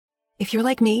If you're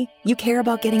like me, you care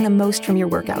about getting the most from your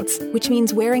workouts, which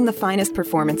means wearing the finest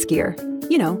performance gear.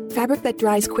 You know, fabric that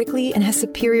dries quickly and has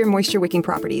superior moisture-wicking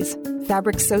properties.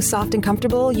 Fabric so soft and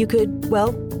comfortable you could,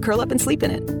 well, curl up and sleep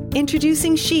in it.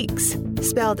 Introducing Sheex,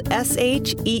 spelled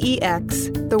S-H-E-E-X,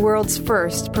 the world's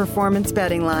first performance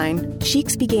bedding line.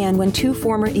 Sheex began when two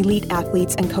former elite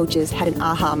athletes and coaches had an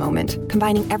aha moment,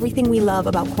 combining everything we love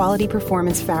about quality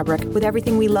performance fabric with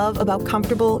everything we love about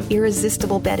comfortable,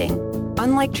 irresistible bedding.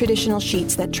 Unlike traditional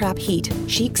sheets that trap heat,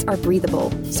 Sheex are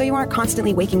breathable, so you aren't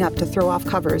constantly waking up to throw off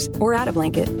covers or add a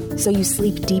blanket, so you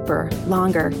sleep deeper,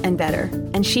 longer, and better.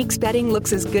 And Sheex bedding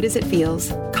looks as good as it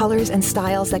feels. Colors and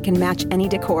styles that can match any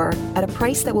decor at a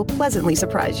price that will pleasantly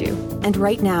surprise you. And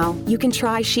right now, you can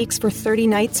try Sheex for 30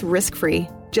 nights risk-free.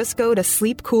 Just go to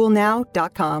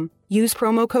sleepcoolnow.com. Use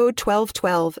promo code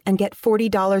 1212 and get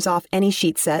 $40 off any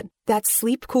sheet set. That's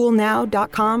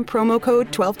sleepcoolnow.com, promo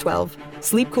code 1212.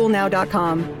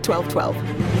 Sleepcoolnow.com,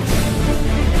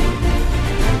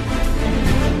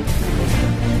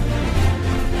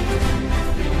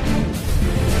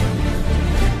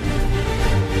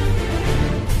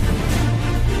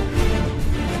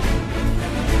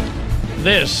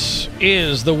 This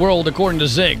is The World According to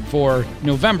Zig for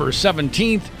November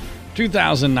 17th,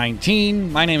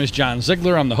 2019. My name is John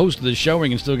Ziegler. I'm the host of this show. We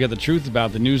can still get the truth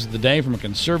about the news of the day from a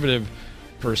conservative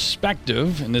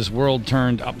perspective in this world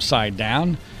turned upside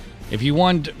down. If you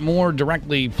want more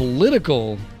directly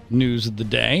political news of the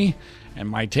day and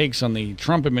my takes on the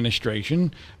Trump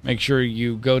administration, make sure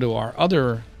you go to our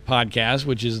other podcast,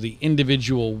 which is the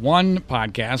Individual One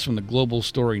podcast from the Global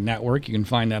Story Network. You can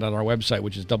find that at our website,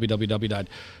 which is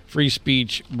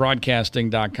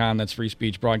www.freespeechbroadcasting.com. That's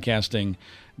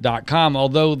freespeechbroadcasting.com.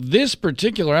 Although this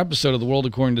particular episode of The World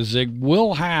According to Zig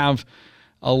will have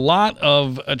a lot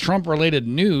of Trump-related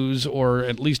news, or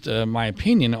at least my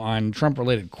opinion on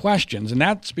Trump-related questions, and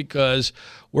that's because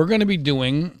we're going to be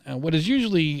doing what is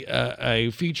usually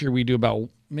a feature we do about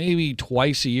maybe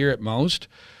twice a year at most,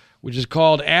 which is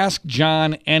called Ask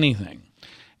John Anything.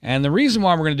 And the reason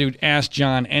why we're going to do Ask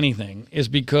John Anything is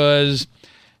because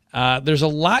there's a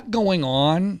lot going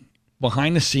on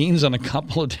behind the scenes on a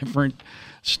couple of different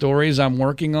stories I'm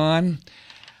working on,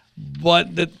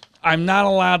 but that I'm not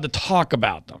allowed to talk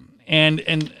about them.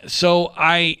 And so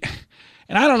I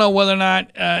don't know whether or not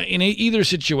in either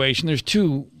situation, there's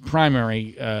two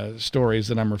primary stories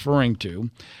that I'm referring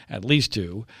to, at least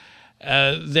two,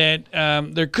 that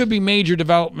there could be major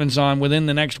developments on within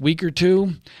the next week or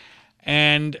two,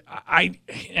 or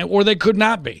they could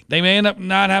not be. They may end up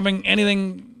not having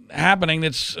anything happening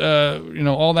that's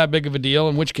all that big of a deal,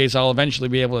 in which case I'll eventually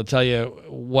be able to tell you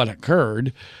what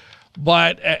occurred.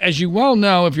 But as you well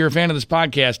know, if you're a fan of this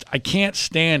podcast, I can't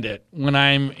stand it when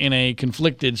I'm in a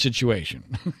conflicted situation.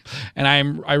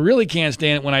 And I really can't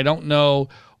stand it when I don't know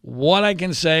what I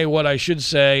can say, what I should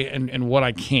say, and what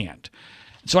I can't.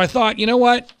 So I thought, you know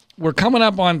what? We're coming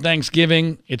up on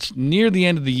Thanksgiving. It's near the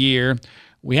end of the year.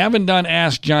 We haven't done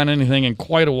Ask John Anything in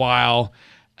quite a while.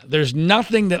 There's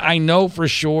nothing that I know for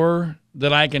sure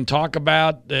that I can talk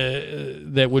about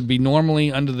that would be normally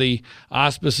under the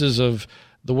auspices of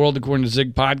the World According to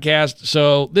Zig podcast.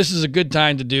 So this is a good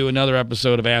time to do another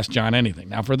episode of Ask John Anything.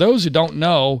 Now, for those who don't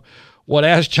know what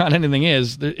Ask John Anything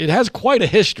is, it has quite a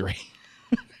history.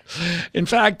 In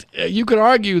fact, you could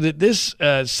argue that this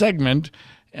segment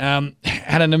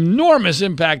had an enormous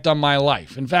impact on my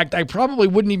life. In fact, I probably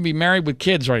wouldn't even be married with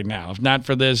kids right now if not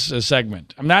for this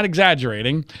segment. I'm not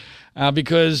exaggerating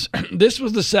because this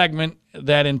was the segment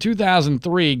that in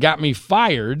 2003 got me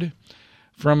fired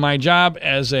from my job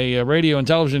as a radio and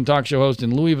television talk show host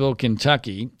in Louisville,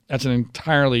 Kentucky. That's an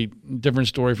entirely different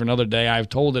story for another day. I've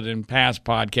told it in past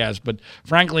podcasts, but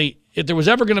frankly, if there was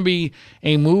ever going to be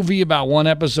a movie about one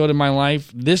episode in my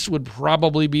life, this would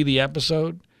probably be the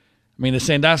episode. I mean, the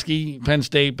Sandusky, Penn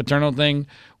State, Paterno thing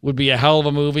would be a hell of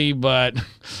a movie, but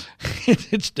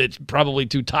it's probably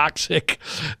too toxic.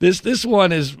 This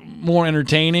one is more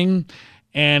entertaining,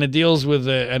 and it deals with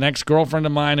an ex-girlfriend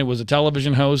of mine who was a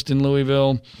television host in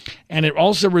Louisville, and it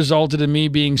also resulted in me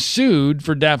being sued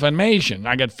for defamation.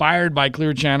 I got fired by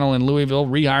Clear Channel in Louisville,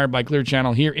 rehired by Clear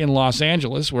Channel here in Los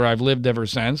Angeles, where I've lived ever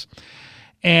since,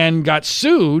 and got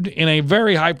sued in a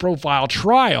very high-profile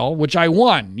trial, which I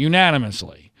won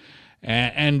unanimously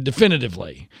and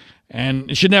definitively.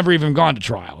 And it should never even have gone to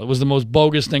trial. It was the most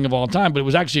bogus thing of all time, but it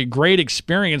was actually a great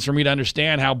experience for me to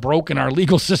understand how broken our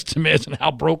legal system is and how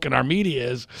broken our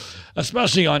media is,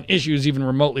 especially on issues even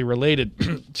remotely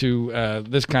related to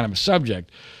this kind of a subject.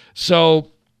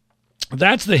 So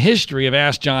that's the history of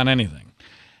Ask John Anything.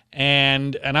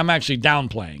 and I'm actually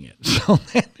downplaying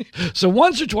it. So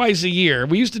once or twice a year,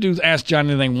 we used to do Ask John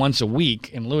Anything once a week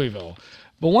in Louisville,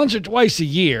 but once or twice a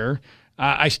year,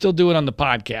 I still do it on the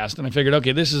podcast, and I figured,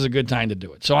 okay, this is a good time to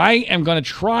do it. So I am going to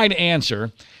try to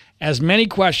answer as many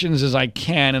questions as I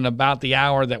can in about the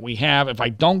hour that we have. If I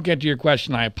don't get to your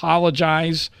question, I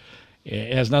apologize.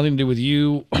 It has nothing to do with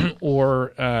you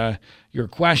or your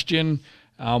question,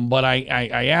 but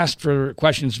I asked for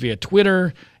questions via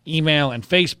Twitter, email, and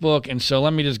Facebook, and so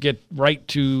let me just get right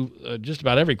to just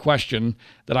about every question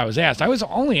that I was asked. I was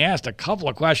only asked a couple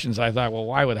of questions. I thought, well,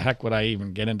 why the heck would I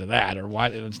even get into that, or why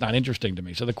it's not interesting to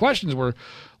me? So the questions were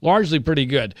largely pretty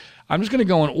good. I'm just going to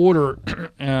go in order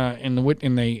in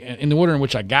the order in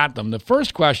which I got them. The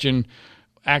first question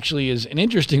actually is an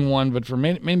interesting one, but for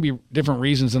maybe different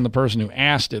reasons than the person who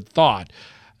asked it thought.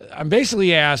 I'm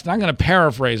basically asked, and I'm going to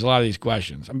paraphrase a lot of these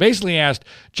questions. I'm basically asked,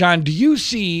 John, do you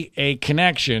see a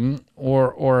connection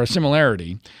or a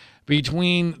similarity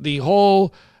between the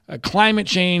whole climate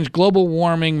change, global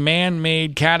warming,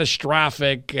 man-made,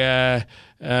 catastrophic,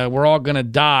 we're all going to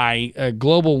die,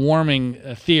 global warming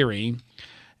theory,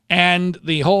 and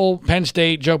the whole Penn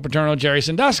State, Joe Paterno, Jerry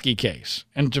Sandusky case?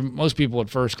 And to most people at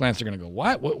first glance, they're going to go,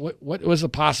 what was the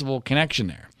possible connection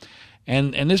there?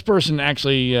 And this person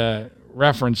actually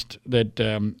referenced that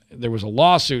there was a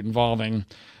lawsuit involving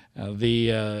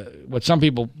what some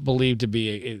people believe to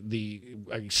be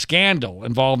a scandal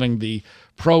involving the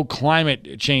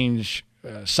pro-climate change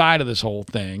side of this whole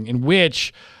thing, in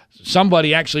which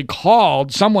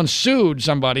someone sued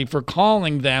somebody for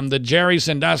calling them the Jerry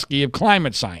Sandusky of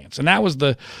climate science. And that was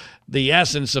the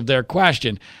essence of their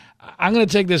question. I'm going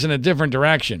to take this in a different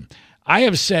direction. I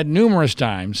have said numerous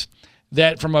times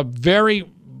that from a very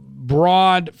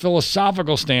broad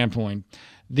philosophical standpoint,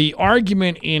 the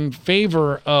argument in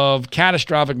favor of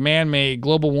catastrophic man-made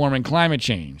global warming climate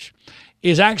change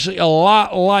is actually a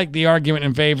lot like the argument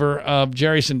in favor of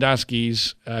Jerry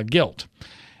Sandusky's guilt.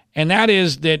 And that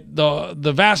is that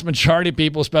the vast majority of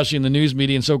people, especially in the news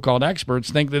media and so-called experts,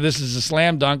 think that this is a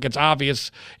slam dunk, it's obvious,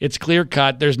 it's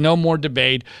clear-cut, there's no more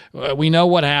debate, we know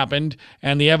what happened,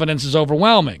 and the evidence is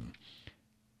overwhelming.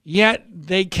 Yet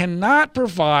they cannot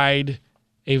provide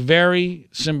a very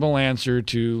simple answer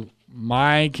to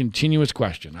my continuous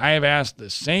question. I have asked the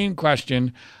same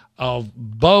question of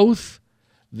both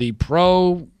the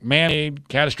pro-man-made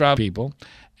catastrophic people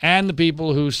and the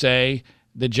people who say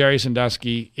that Jerry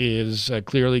Sandusky is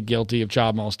clearly guilty of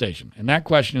child molestation. And that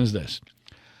question is this: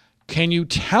 can you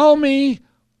tell me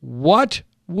what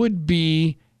would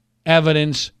be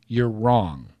evidence you're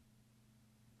wrong?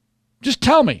 Just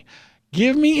tell me.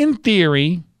 Give me, in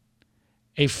theory,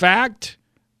 a fact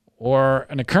or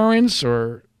an occurrence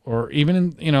or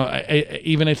even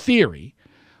even a theory.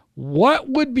 What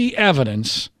would be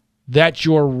evidence that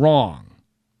you're wrong?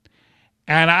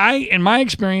 And in my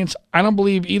experience, I don't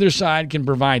believe either side can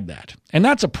provide that. And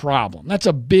that's a problem. That's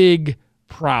a big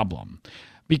problem,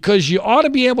 because you ought to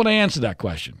be able to answer that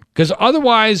question, because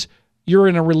otherwise you're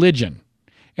in a religion.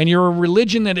 And you're a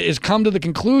religion that has come to the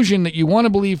conclusion that you want to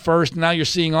believe first, and now you're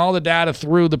seeing all the data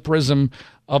through the prism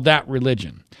of that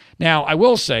religion. Now, I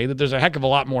will say that there's a heck of a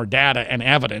lot more data and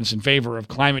evidence in favor of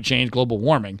climate change, global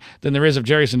warming, than there is of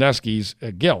Jerry Sandusky's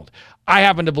guilt. I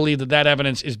happen to believe that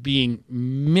evidence is being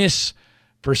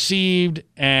misperceived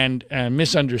and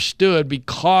misunderstood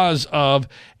because of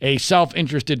a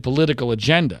self-interested political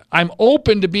agenda. I'm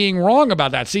open to being wrong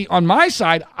about that. See, on my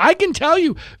side, I can tell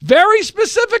you very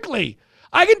specifically,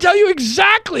 I can tell you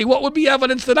exactly what would be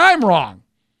evidence that I'm wrong.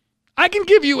 I can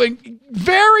give you a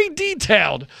very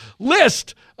detailed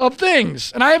list of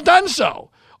things, and I have done so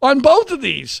on both of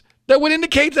these, that would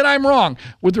indicate that I'm wrong.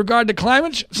 With regard to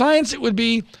climate science, it would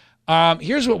be,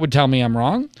 here's what would tell me I'm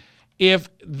wrong. If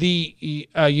the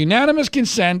unanimous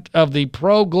consent of the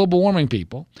pro-global warming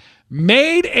people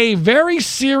made a very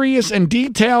serious and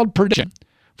detailed prediction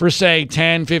for, say,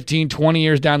 10, 15, 20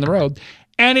 years down the road,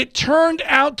 and it turned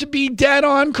out to be dead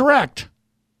on correct.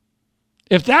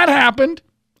 If that happened,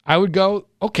 I would go,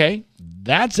 okay,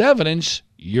 that's evidence,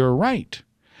 you're right.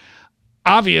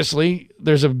 Obviously,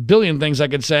 there's a billion things I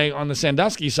could say on the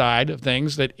Sandusky side of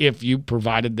things that if you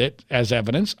provided that as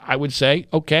evidence, I would say,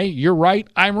 okay, you're right,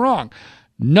 I'm wrong.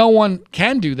 No one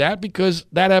can do that because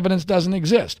that evidence doesn't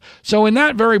exist. So in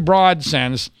that very broad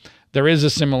sense, there is a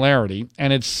similarity,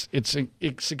 and it's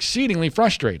exceedingly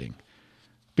frustrating,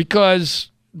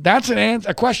 because that's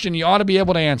a question you ought to be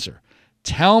able to answer.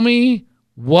 Tell me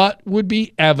what would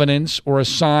be evidence or a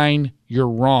sign you're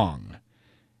wrong.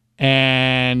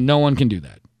 And no one can do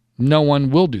that. No one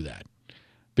will do that,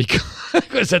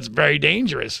 because that's very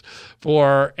dangerous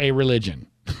for a religion.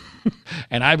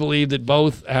 And I believe that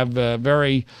both have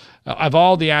have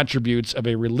all the attributes of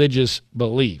a religious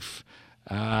belief.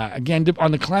 Again,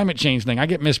 on the climate change thing, I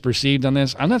get misperceived on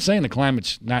this. I'm not saying the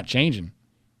climate's not changing.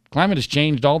 Climate has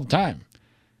changed all the time.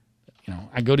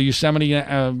 I go to Yosemite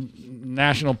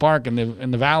National Park in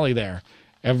the valley there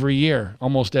every year,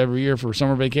 almost every year for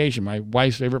summer vacation. My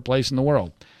wife's favorite place in the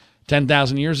world.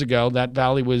 10,000 years ago, that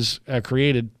valley was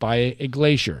created by a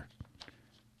glacier.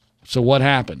 So what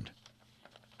happened?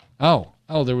 Oh,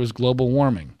 there was global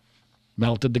warming.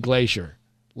 Melted the glacier.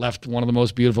 Left one of the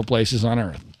most beautiful places on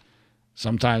Earth.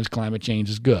 Sometimes climate change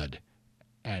is good,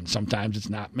 and sometimes it's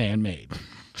not man-made.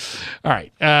 All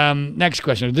right, next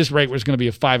question. At this rate, it's going to be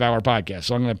a 5-hour podcast,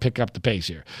 so I'm going to pick up the pace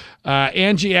here.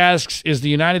 Angie asks, is the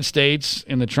United States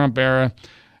in the Trump era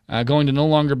going to no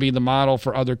longer be the model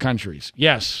for other countries?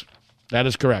 Yes, that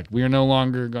is correct. We are no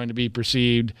longer going to be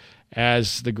perceived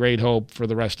as the great hope for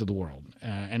the rest of the world,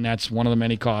 and that's one of the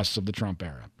many costs of the Trump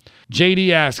era.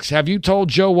 JD asks, have you told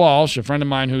Joe Walsh, a friend of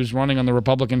mine who's running on the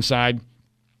Republican side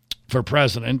for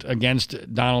president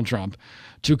against Donald Trump,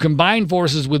 to combine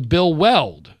forces with Bill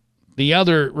Weld, the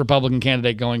other Republican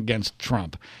candidate going against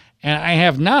Trump? And I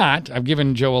have not. I've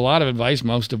given Joe a lot of advice,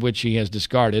 most of which he has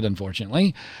discarded,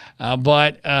 unfortunately.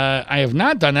 But I have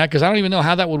not done that because I don't even know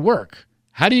how that would work.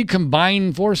 How do you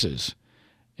combine forces?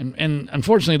 And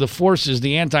unfortunately,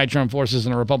 the anti-Trump forces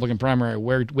in a Republican primary are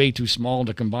way too small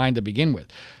to combine to begin with.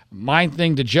 My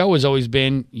thing to Joe has always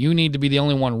been, you need to be the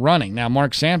only one running. Now,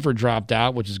 Mark Sanford dropped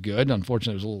out, which is good.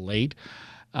 Unfortunately, it was a little late.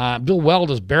 Bill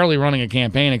Weld is barely running a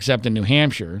campaign except in New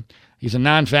Hampshire. He's a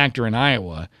non-factor in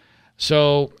Iowa.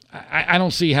 So I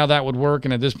don't see how that would work.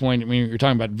 And at this point, I mean, you're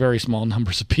talking about very small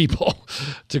numbers of people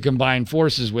to combine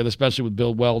forces with, especially with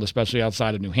Bill Weld, especially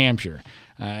outside of New Hampshire,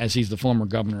 as he's the former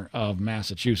governor of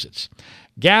Massachusetts.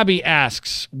 Gabby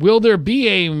asks, will there be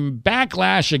a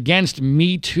backlash against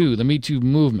Me Too, the Me Too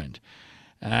movement?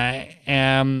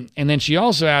 And then she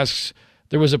also asks,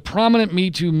 there was a prominent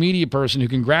Me Too media person who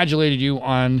congratulated you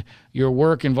on your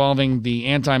work involving the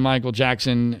anti-Michael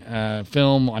Jackson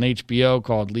film on HBO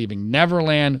called Leaving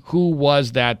Neverland. Who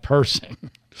was that person?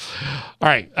 All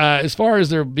right. As far as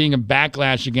there being a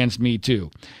backlash against Me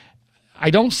Too, I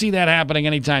don't see that happening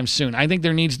anytime soon. I think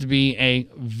there needs to be a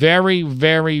very,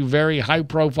 very, very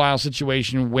high-profile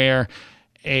situation where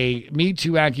a Me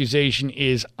Too accusation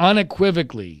is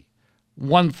unequivocally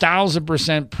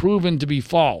 1,000% proven to be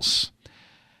false.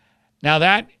 Now,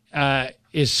 that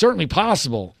is certainly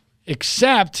possible,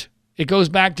 except it goes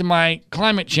back to my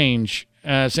climate change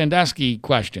Sandusky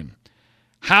question.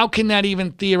 How can that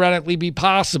even theoretically be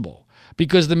possible?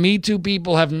 Because the Me Too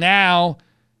people have now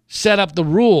set up the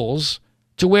rules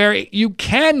to where you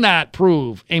cannot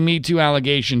prove a Me Too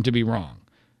allegation to be wrong.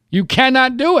 You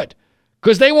cannot do it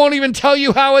because they won't even tell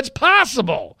you how it's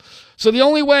possible. So the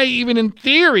only way, even in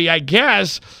theory, I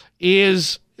guess,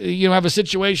 is have a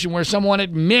situation where someone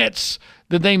admits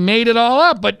that they made it all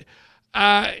up. But,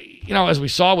 as we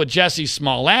saw with Jussie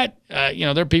Smollett,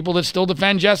 there are people that still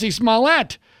defend Jussie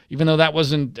Smollett, even though that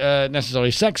wasn't necessarily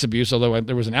sex abuse, although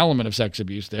there was an element of sex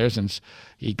abuse there since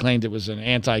he claimed it was an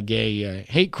anti-gay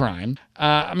hate crime.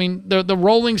 The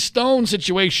Rolling Stone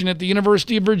situation at the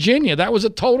University of Virginia, that was a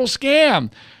total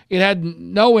scam. It had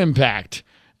no impact.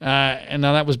 And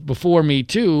now that was before Me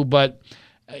Too, but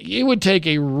it would take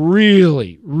a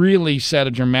really, really set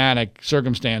of dramatic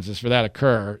circumstances for that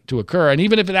to occur. And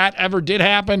even if that ever did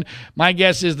happen, my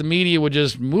guess is the media would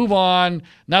just move on.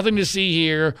 Nothing to see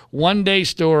here. One-day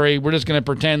story. We're just going to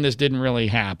pretend this didn't really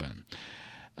happen.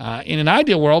 In an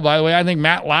ideal world, by the way, I think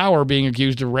Matt Lauer being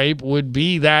accused of rape would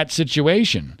be that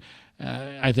situation.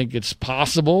 I think it's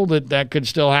possible that could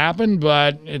still happen,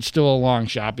 but it's still a long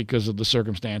shot because of the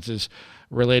circumstances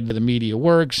related to the media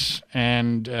works,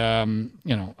 and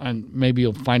and maybe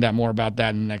you'll find out more about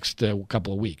that in the next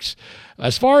couple of weeks.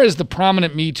 As far as the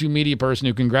prominent Me Too media person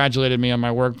who congratulated me on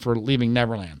my work for Leaving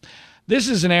Neverland, this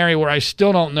is an area where I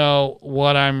still don't know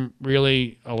what I'm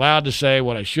really allowed to say,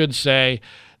 what I should say.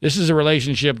 This is a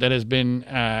relationship that has been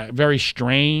very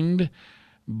strained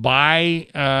by,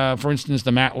 for instance,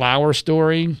 the Matt Lauer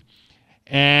story,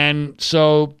 and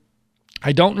so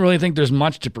I don't really think there's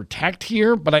much to protect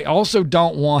here, but I also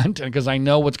don't want, because I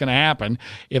know what's going to happen,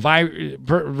 if I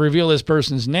reveal this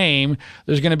person's name,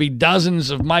 there's going to be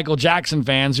dozens of Michael Jackson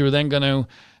fans who are then going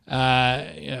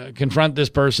to confront this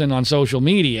person on social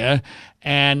media,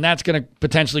 and that's going to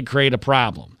potentially create a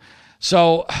problem.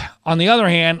 So, on the other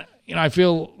hand, I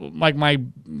feel like my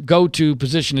go-to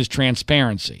position is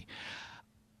transparency.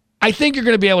 I think you're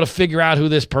going to be able to figure out who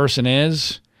this person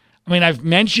is. I mean, I've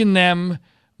mentioned them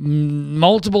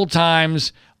multiple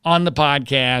times on the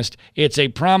podcast. It's a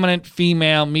prominent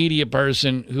female media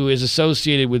person who is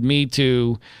associated with Me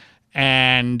Too,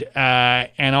 and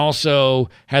also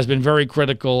has been very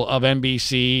critical of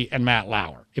NBC and Matt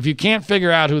Lauer. If you can't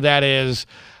figure out who that is,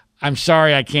 I'm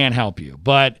sorry, I can't help you.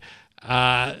 But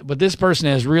this person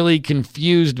has really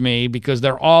confused me because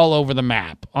they're all over the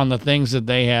map on the things that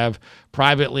they have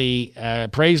privately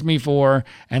praised me for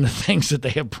and the things that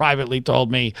they have privately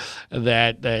told me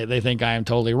that they think I am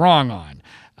totally wrong on.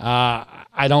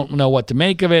 I don't know what to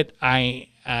make of it. I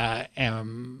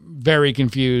am very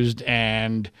confused,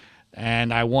 and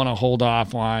I want to hold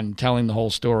off on telling the whole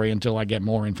story until I get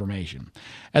more information.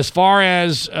 As far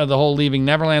as the whole Leaving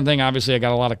Neverland thing, obviously I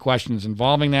got a lot of questions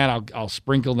involving that. I'll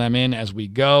sprinkle them in as we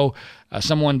go.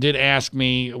 Someone did ask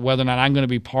me whether or not I'm going to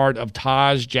be part of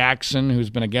Taj Jackson, who's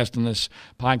been a guest on this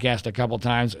podcast a couple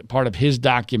times, part of his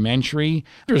documentary.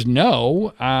 There's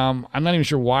no. I'm not even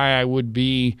sure why I would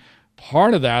be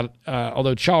part of that,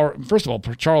 although first of all,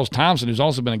 Charles Thompson, who's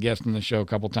also been a guest on the show a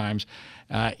couple times,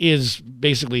 is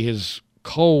basically his I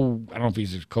don't know if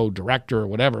he's his co-director or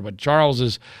whatever, but Charles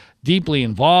is deeply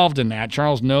involved in that.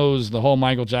 Charles knows the whole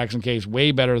Michael Jackson case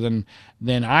way better than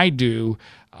I do.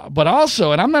 But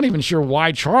also, and I'm not even sure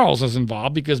why Charles is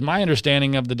involved, because my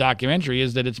understanding of the documentary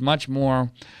is that it's much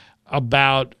more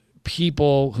about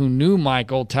people who knew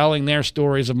Michael telling their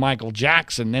stories of Michael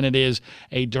Jackson than it is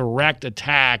a direct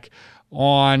attack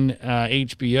on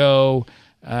HBO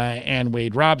and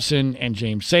Wade Robson and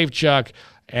James Safechuck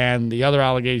and the other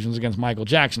allegations against Michael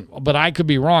Jackson. But I could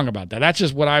be wrong about that. That's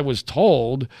just what I was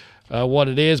told what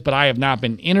it is, but I have not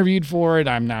been interviewed for it.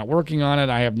 I'm not working on it.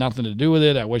 I have nothing to do with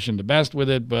it. I wish him the best with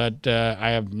it, but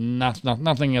I have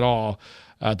nothing at all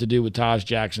to do with Taj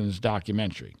Jackson's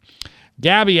documentary.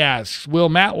 Gabby asks, will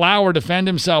Matt Lauer defend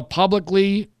himself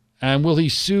publicly, and will he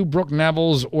sue Brooke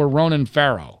Nevels or Ronan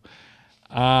Farrow?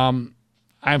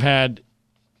 I've had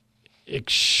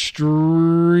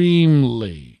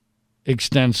extremely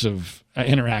extensive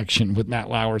interaction with Matt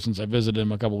Lauer since I visited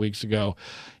him a couple weeks ago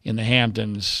in the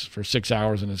Hamptons for 6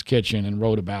 hours in his kitchen and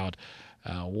wrote about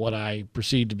what I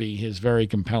perceive to be his very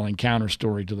compelling counter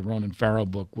story to the Ronan Farrow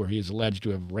book, where he is alleged to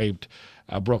have raped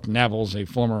Brooke Nevels, a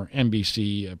former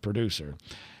NBC producer.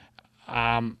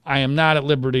 I am not at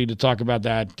liberty to talk about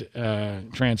that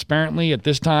transparently at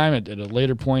this time. At a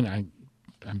later point, I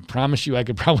promise you I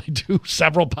could probably do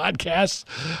several podcasts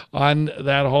on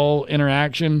that whole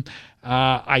interaction.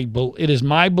 It is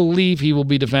my belief he will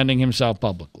be defending himself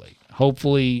publicly,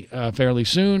 hopefully fairly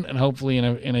soon, and hopefully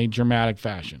in a dramatic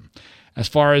fashion. As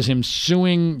far as him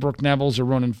suing Brooke Nevels or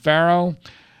Ronan Farrow,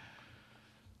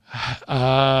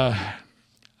 I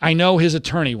know his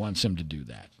attorney wants him to do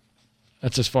that.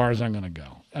 That's as far as I'm going to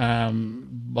go.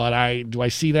 But do I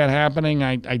see that happening?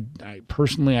 I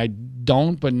personally, I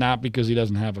don't, but not because he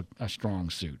doesn't have a strong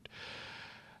suit.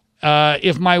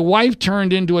 If my wife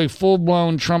turned into a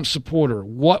full-blown Trump supporter,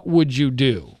 what would you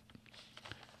do?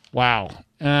 Wow.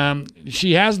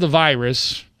 She has the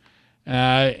virus.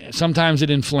 Sometimes it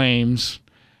inflames.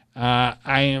 I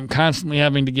am constantly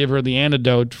having to give her the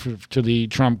antidote to the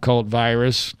Trump cult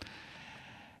virus.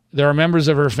 There are members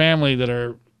of her family that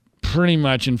are pretty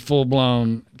much in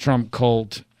full-blown Trump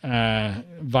cult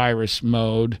virus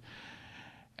mode.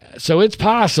 So it's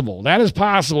possible. That is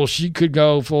possible. She could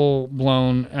go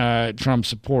full-blown Trump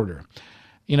supporter.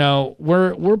 You know,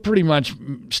 we're pretty much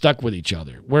stuck with each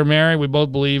other. We're married. We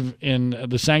both believe in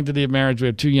the sanctity of marriage. We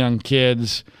have 2 young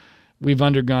kids. We've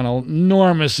undergone an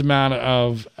enormous amount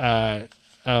of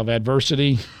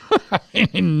adversity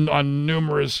on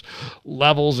numerous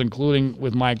levels, including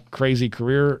with my crazy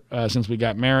career since we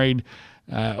got married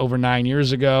over 9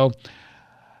 years ago.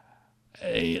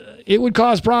 It would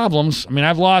cause problems. I mean,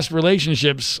 I've lost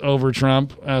relationships over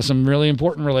Trump, some really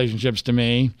important relationships to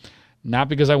me, not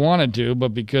because I wanted to,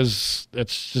 but because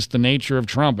it's just the nature of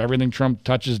Trump. Everything Trump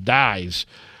touches dies.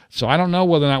 So I don't know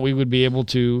whether or not we would be able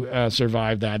to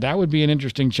survive that. That would be an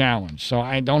interesting challenge. So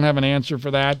I don't have an answer for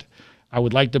that. I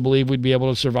would like to believe we'd be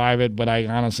able to survive it, but I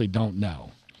honestly don't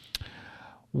know.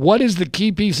 What is the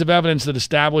key piece of evidence that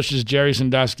establishes Jerry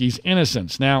Sandusky's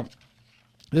innocence? Now,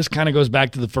 this kind of goes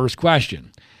back to the first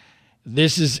question.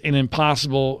 This is an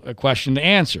impossible question to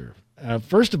answer.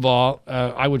 First of all,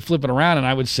 I would flip it around and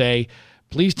I would say,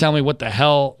 please tell me what the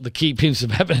hell the key piece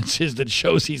of evidence is that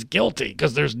shows he's guilty,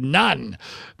 because there's none.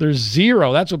 There's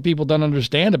zero. That's what people don't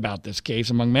understand about this case,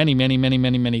 among many, many, many,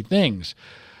 many, many things.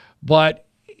 But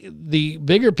the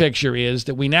bigger picture is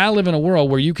that we now live in a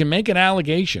world where you can make an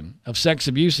allegation of sex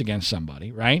abuse against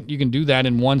somebody, right? You can do that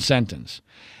in one sentence.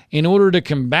 In order to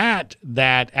combat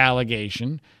that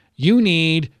allegation, you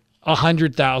need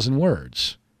 100,000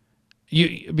 words.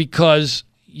 Because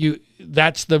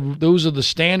those are the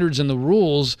standards and the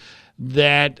rules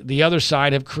that the other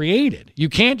side have created. You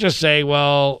can't just say,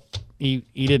 well, he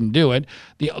didn't do it.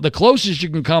 The closest you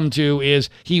can come to is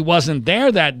he wasn't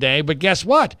there that day, but guess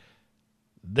what?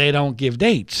 They don't give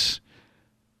dates.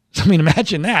 I mean,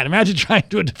 imagine that. Imagine trying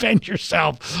to defend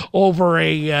yourself over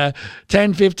a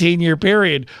 10, 15-year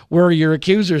period where your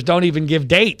accusers don't even give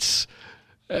dates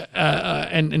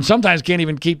and sometimes can't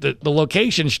even keep the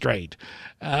location straight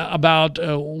about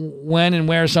when and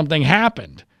where something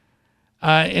happened.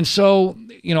 And so,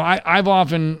 I've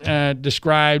often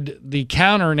described the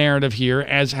counter narrative here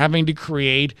as having to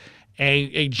create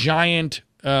a giant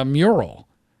mural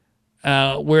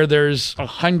where there's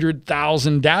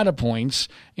 100,000 data points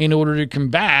in order to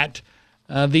combat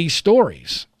these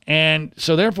stories. And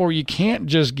so, therefore, you can't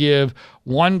just give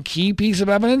one key piece of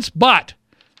evidence. But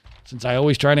since I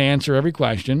always try to answer every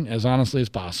question as honestly as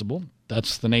possible,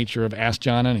 that's the nature of Ask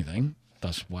John Anything.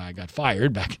 That's why I got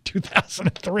fired back in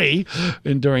 2003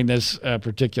 during this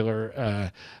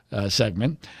particular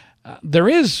segment. There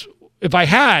is, if I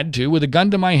had to, with a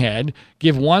gun to my head,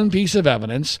 give one piece of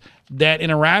evidence that in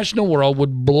a rational world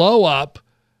would blow up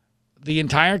the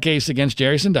entire case against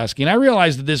Jerry Sandusky. And I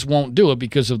realize that this won't do it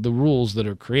because of the rules that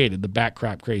are created, the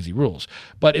backcrap crazy rules.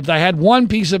 But if I had one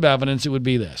piece of evidence, it would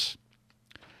be this.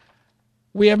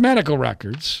 We have medical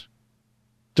records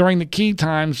during the key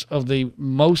times of the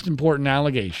most important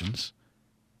allegations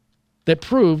that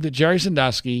prove that Jerry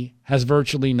Sandusky has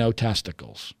virtually no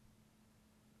testicles.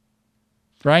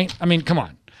 Right? I mean, come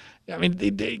on. I mean,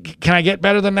 can I get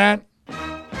better than that?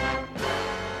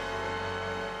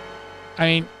 I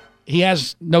mean, he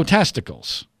has no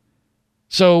testicles.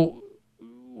 So,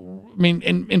 I mean,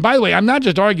 and by the way, I'm not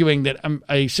just arguing that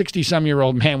a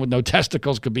 60-some-year-old man with no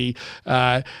testicles could be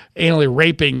anally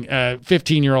raping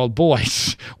 15-year-old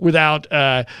boys without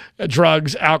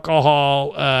drugs,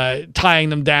 alcohol, tying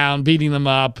them down, beating them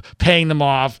up, paying them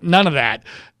off, none of that.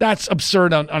 That's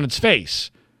absurd on its face.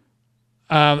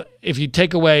 If you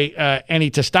take away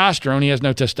any testosterone, he has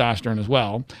no testosterone as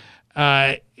well.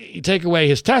 You take away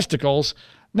his testicles,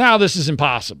 now this is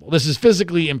impossible. This is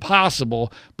physically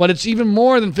impossible, but it's even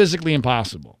more than physically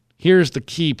impossible. Here's the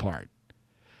key part.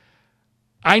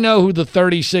 I know who the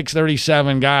 36,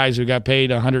 37 guys who got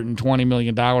paid $120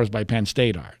 million by Penn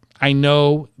State are. I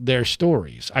know their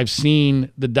stories. I've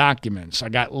seen the documents. I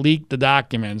got leaked the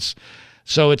documents.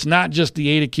 So it's not just the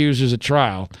 8 accusers at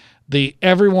trial.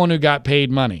 Everyone who got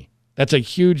paid money. That's a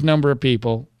huge number of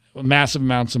people, massive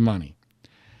amounts of money.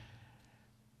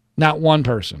 Not one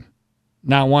person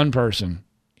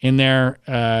in their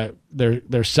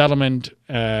settlement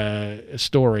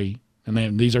story,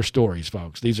 and these are stories,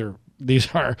 folks. These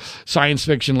are science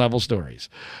fiction level stories.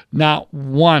 Not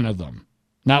one of them,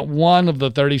 not one of the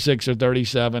 36 or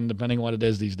 37, depending on what it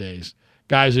is these days,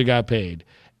 guys who got paid,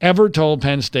 ever told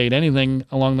Penn State anything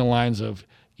along the lines of,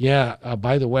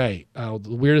 by the way, the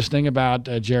weirdest thing about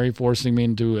Jerry forcing me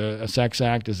into a sex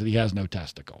act is that he has no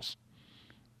testicles.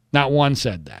 Not one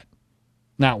said that.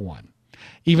 Not one.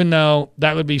 Even though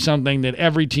that would be something that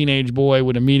every teenage boy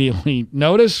would immediately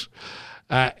notice,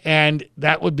 and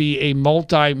that would be a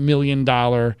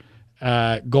multi-million-dollar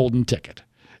golden ticket.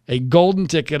 A golden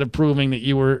ticket of proving that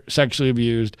you were sexually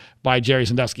abused by Jerry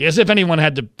Sandusky, as if anyone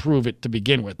had to prove it to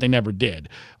begin with. They never did.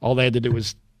 All they had to do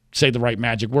was say the right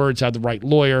magic words, have the right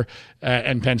lawyer,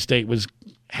 and Penn State was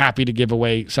happy to give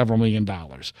away several $1 million.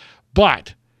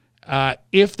 But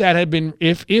if that had been,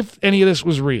 if any of this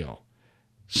was real,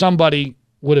 somebody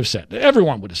would have said it.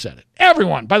 Everyone would have said it.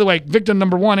 Everyone. By the way, victim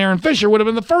number 1, Aaron Fisher, would have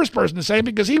been the first person to say it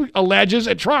because he alleges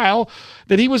at trial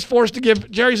that he was forced to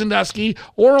give Jerry Sandusky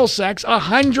oral sex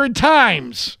 100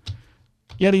 times.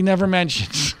 Yet he never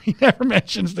mentions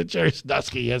that Jerry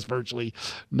Sandusky has virtually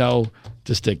no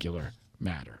testicular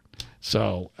matter.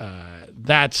 So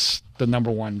that's the number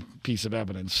one piece of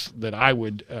evidence that I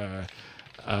would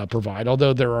provide,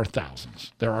 although there are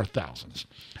thousands.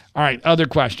 All right, other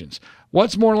questions.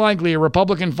 What's more likely, a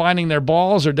Republican finding their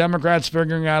balls or Democrats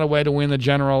figuring out a way to win the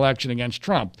general election against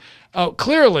Trump?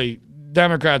 Clearly,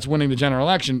 Democrats winning the general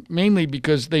election, mainly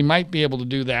because they might be able to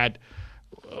do that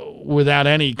without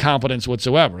any competence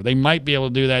whatsoever. They might be able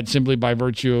to do that simply by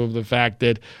virtue of the fact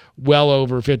that well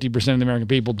over 50% of the American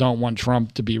people don't want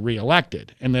Trump to be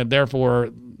reelected, and that therefore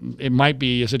it might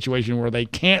be a situation where they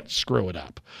can't screw it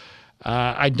up.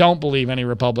 I don't believe any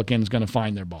Republican is going to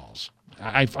find their balls.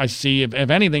 I see, if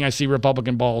anything, I see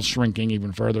Republican balls shrinking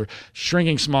even further,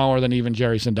 shrinking smaller than even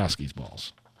Jerry Sandusky's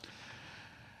balls.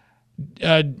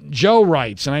 Joe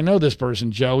writes, and I know this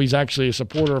person, Joe. He's actually a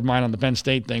supporter of mine on the Penn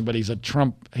State thing, but he's a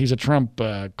Trump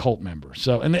cult member.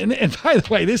 So, and by the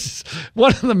way, this is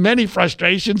one of the many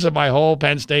frustrations of my whole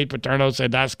Penn State Paterno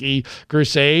Sandusky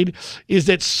crusade is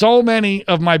that so many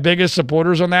of my biggest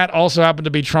supporters on that also happen to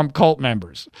be Trump cult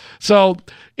members. So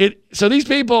these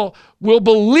people will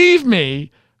believe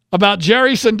me about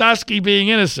Jerry Sandusky being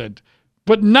innocent,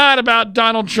 but not about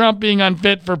Donald Trump being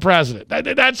unfit for president.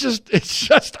 It's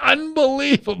just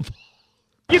unbelievable.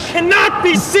 You cannot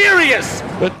be serious.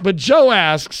 But Joe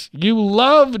asks, you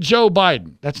love Joe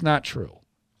Biden. That's not true.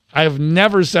 I have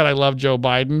never said I love Joe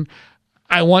Biden.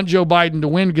 I want Joe Biden to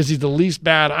win because he's the least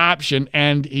bad option,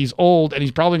 and he's old, and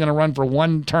he's probably going to run for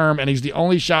one term, and he's the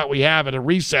only shot we have at a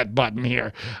reset button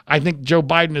here. I think Joe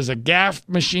Biden is a gaffe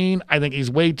machine. I think he's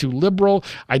way too liberal.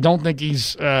 I don't think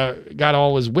he's got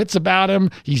all his wits about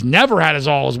him. He's never had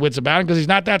all his wits about him because he's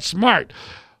not that smart.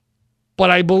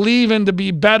 But I believe him to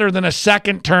be better than a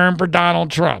second term for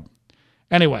Donald Trump.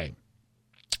 Anyway,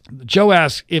 Joe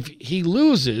asks, if he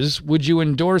loses, would you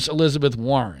endorse Elizabeth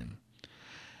Warren?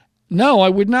 No, I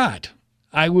would not.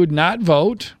 I would not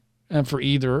vote for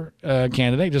either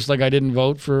candidate, just like I didn't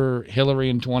vote for Hillary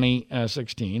in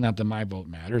 2016. Not that my vote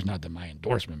matters, not that my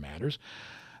endorsement matters.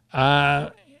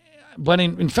 But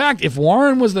in fact, if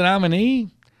Warren was the nominee,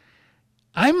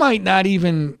 I might not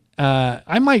even,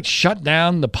 I might shut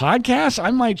down the podcast.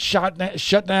 I might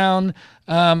shut down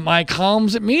my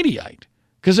columns at Mediaite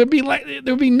because there'd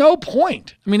be no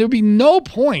point. I mean, there'd be no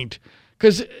point.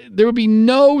 Because there would be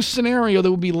no scenario that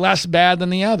would be less bad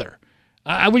than the other.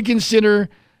 I would consider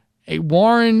a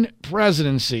Warren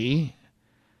presidency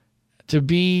to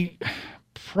be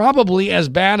probably as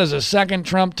bad as a second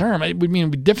Trump term. It would mean it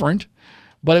would be different,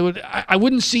 but I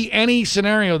wouldn't see any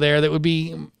scenario there that would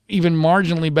be even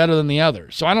marginally better than the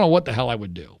other. So I don't know what the hell I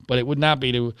would do, but it would not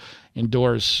be to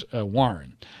endorse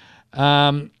Warren.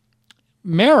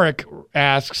 Merrick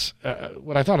asks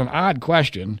what I thought an odd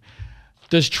question.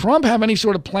 Does Trump have any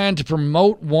sort of plan to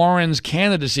promote Warren's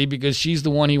candidacy because she's the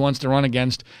one he wants to run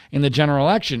against in the general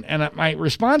election? And my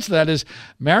response to that is,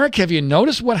 Merrick, have you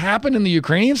noticed what happened in the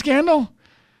Ukrainian scandal?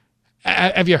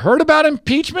 Have you heard about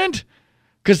impeachment?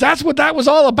 Because that's what that was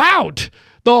all about.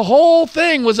 The whole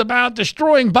thing was about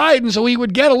destroying Biden so he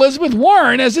would get Elizabeth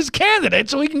Warren as his candidate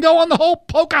so he can go on the whole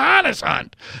Pocahontas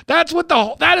hunt. That is what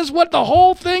the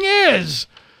whole thing is.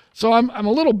 So I'm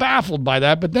a little baffled by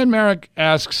that. But then Merrick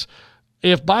asks,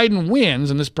 if Biden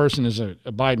wins, and this person is a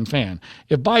Biden fan,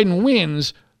 if Biden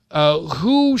wins,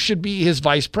 who should be his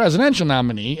vice presidential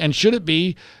nominee, and should it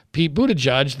be Pete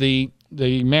Buttigieg,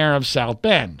 the mayor of South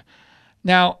Bend?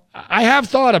 Now, I have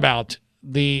thought about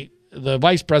the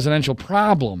vice presidential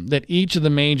problem that each of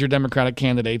the major Democratic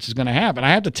candidates is going to have, and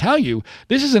I have to tell you,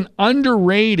 this is an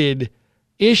underrated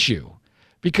issue.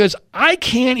 Because I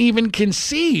can't even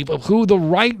conceive of who the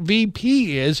right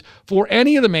VP is for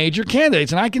any of the major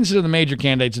candidates. And I consider the major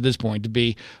candidates at this point to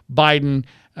be Biden,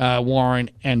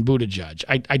 Warren, and Buttigieg.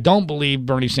 I don't believe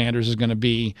Bernie Sanders is going to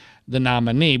be the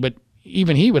nominee, but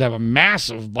even he would have a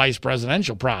massive vice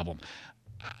presidential problem.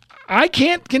 I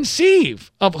can't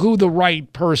conceive of who the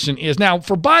right person is. Now,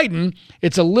 for Biden,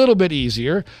 it's a little bit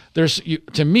easier.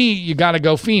 To me, you got to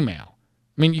go female.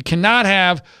 I mean, you cannot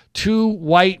have two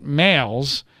white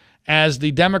males as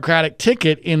the Democratic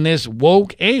ticket in this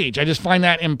woke age. I just find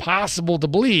that impossible to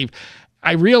believe.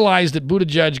 I realize that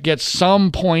Buttigieg gets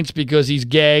some points because he's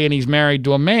gay and he's married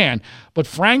to a man. But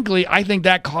frankly, I think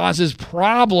that causes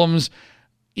problems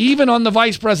even on the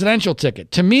vice presidential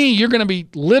ticket. To me, you're going to be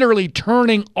literally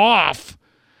turning off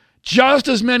just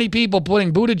as many people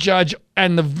putting Buttigieg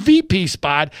in the VP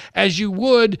spot as you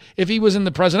would if he was in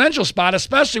the presidential spot,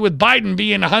 especially with Biden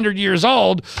being 100 years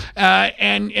old,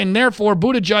 and therefore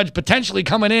Buttigieg potentially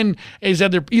coming in as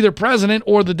either president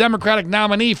or the Democratic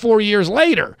nominee 4 years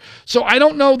later. So I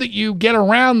don't know that you get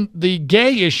around the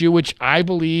gay issue, which I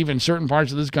believe in certain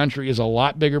parts of this country is a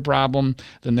lot bigger problem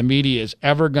than the media is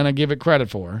ever going to give it credit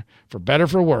for better,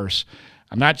 for worse.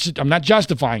 I'm not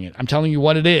justifying it. I'm telling you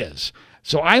what it is.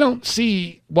 So I don't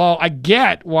see, well, I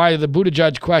get why the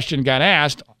Buttigieg question got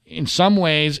asked. In some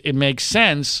ways, it makes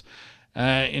sense.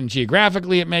 And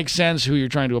geographically, it makes sense who you're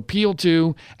trying to appeal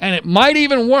to. And it might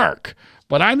even work.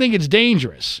 But I think it's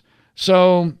dangerous.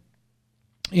 So,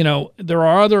 there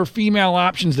are other female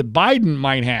options that Biden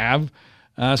might have.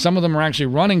 Some of them are actually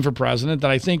running for president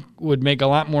that I think would make a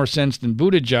lot more sense than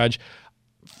Buttigieg.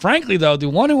 Frankly, though, the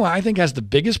one who I think has the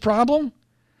biggest problem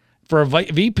for a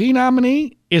VP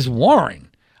nominee is Warren.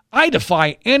 I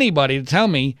defy anybody to tell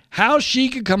me how she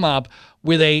could come up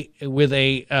with a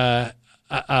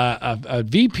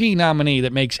VP nominee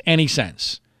that makes any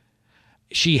sense.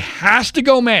 she has to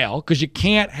go male because you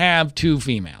can't have two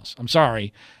females. I'm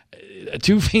sorry.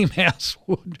 Two females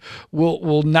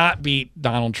will not beat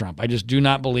Donald Trump. I just do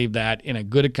not believe that in a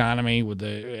good economy with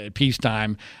the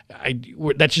peacetime.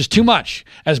 That's just too much.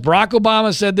 As Barack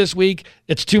Obama said this week,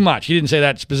 it's too much. He didn't say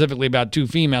that specifically about two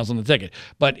females on the ticket,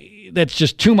 but that's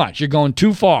just too much. You're going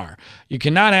too far. You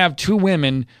cannot have two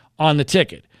women on the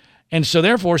ticket. And so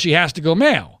therefore she has to go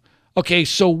male. Okay,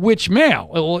 so which male?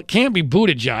 Well, it can't be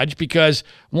Buttigieg because,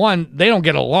 one, they don't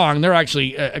get along. They're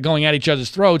actually going at each other's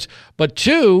throats. But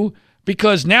two,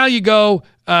 because now you go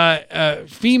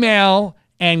female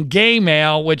and gay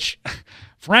male, which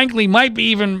frankly might be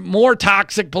even more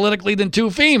toxic politically than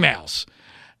two females.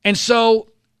 And so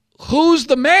who's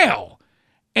the male?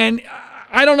 And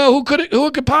I don't know who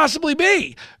it could possibly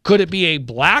be. Could it be a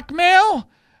black male?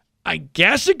 I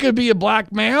guess it could be a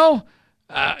black male.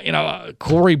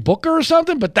 Cory Booker or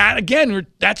something, but that, again,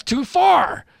 that's too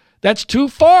far. That's too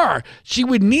far. She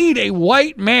would need a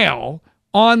white male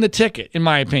on the ticket, in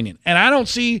my opinion. And I don't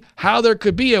see how there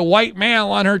could be a white male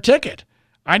on her ticket.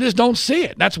 I just don't see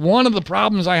it. That's one of the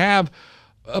problems I have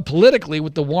politically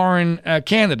with the Warren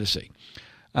candidacy.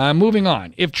 Moving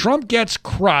on. If Trump gets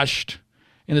crushed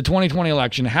in the 2020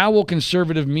 election, how will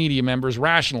conservative media members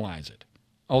rationalize it?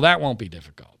 Oh, that won't be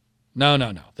difficult. No.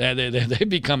 They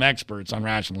become experts on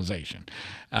rationalization.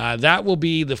 That will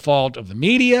be the fault of the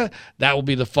media. That will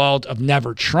be the fault of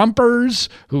never Trumpers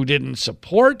who didn't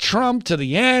support Trump to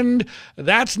the end.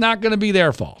 That's not going to be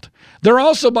their fault. They're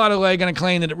also, by the way, going to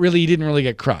claim that he didn't really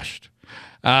get crushed,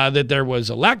 that there was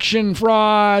election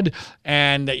fraud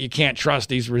and that you can't trust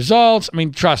these results. I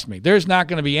mean, trust me, there's not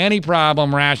going to be any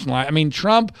problem rationalizing. I mean,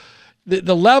 Trump,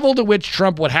 the level to which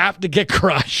Trump would have to get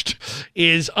crushed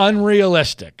is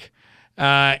unrealistic.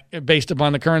 Based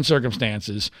upon the current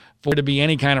circumstances, for there to be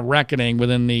any kind of reckoning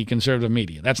within the conservative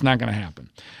media. That's not going to happen.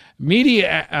 Mimi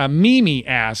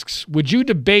asks, would you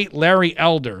debate Larry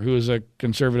Elder, who is a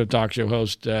conservative talk show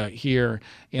host here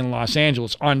in Los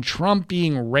Angeles, on Trump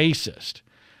being racist?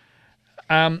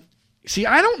 See,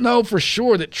 I don't know for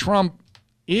sure that Trump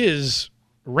is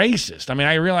racist. I mean,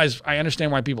 I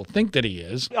understand why people think that he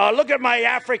is. Look at my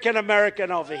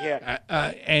African-American over here.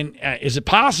 And is it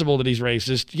possible that he's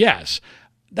racist? Yes.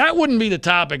 That wouldn't be the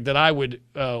topic that I would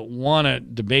want to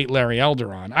debate Larry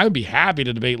Elder on. I would be happy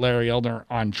to debate Larry Elder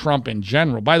on Trump in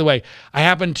general. By the way, I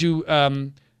happened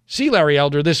to see Larry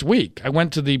Elder this week. I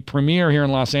went to the premiere here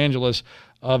in Los Angeles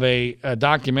of a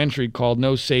documentary called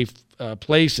No Safe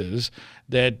Spaces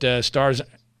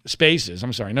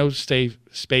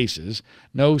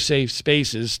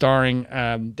starring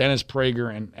Dennis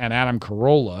Prager and Adam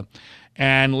Carolla.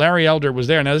 And Larry Elder was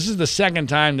there. Now, this is the second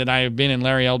time that I have been in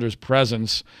Larry Elder's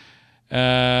presence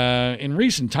in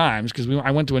recent times, because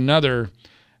I went to another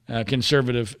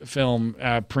conservative film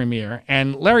premiere,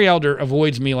 and Larry Elder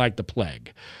avoids me like the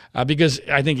plague. Because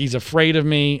I think he's afraid of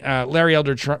me. Larry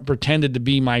Elder pretended to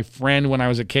be my friend when I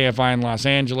was at KFI in Los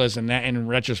Angeles, and that, in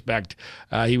retrospect,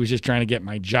 he was just trying to get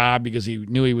my job because he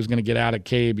knew he was going to get out at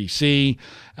KABC.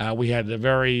 We had a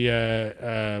very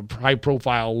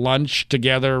high-profile lunch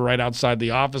together right outside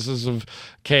the offices of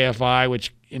KFI,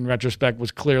 which in retrospect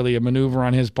was clearly a maneuver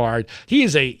on his part.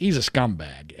 He's a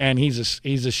scumbag, and he's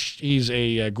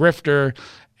a grifter,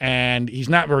 and he's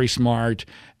not very smart.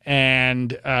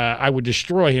 And I would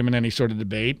destroy him in any sort of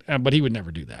debate, but he would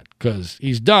never do that because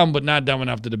he's dumb, but not dumb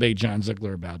enough to debate John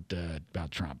Ziegler about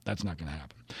Trump. That's not going to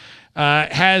happen.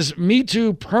 Has Me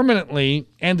Too permanently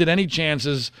ended any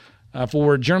chances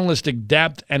for journalistic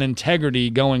depth and integrity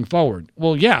going forward?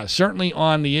 Well, yeah, certainly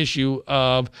on the issue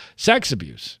of sex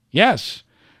abuse. Yes,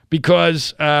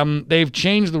 because they've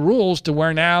changed the rules to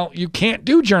where now you can't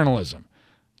do journalism.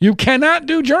 You cannot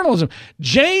do journalism.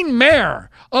 Jane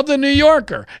Mayer of The New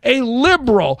Yorker, a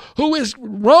liberal who is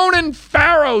Ronan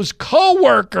Farrow's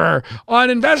co-worker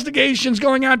on investigations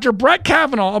going after Brett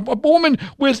Kavanaugh, a woman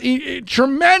with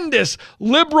tremendous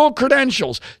liberal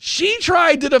credentials. She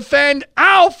tried to defend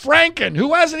Al Franken,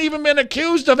 who hasn't even been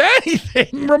accused of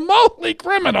anything remotely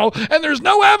criminal, and there's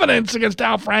no evidence against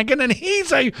Al Franken, and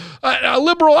he's a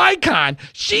liberal icon.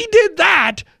 She did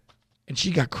that, and she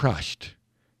got crushed.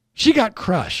 She got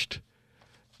crushed.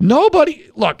 Nobody,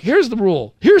 look, here's the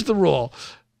rule.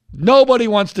 Nobody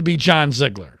wants to be John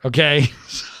Ziegler, okay?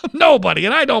 Nobody,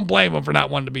 and I don't blame him for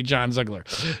not wanting to be John Ziegler.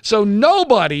 So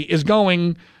nobody is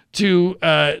going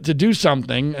to do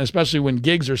something, especially when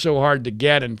gigs are so hard to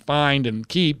get and find and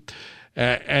keep,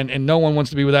 and no one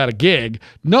wants to be without a gig.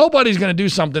 Nobody's going to do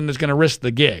something that's going to risk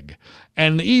the gig.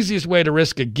 And the easiest way to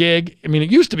risk a gig, I mean,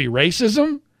 it used to be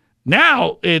racism.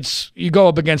 Now it's you go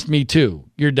up against Me Too.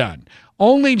 You're done.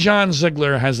 Only John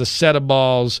Ziegler has a set of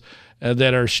balls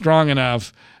that are strong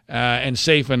enough and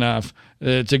safe enough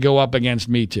to go up against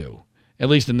Me Too, at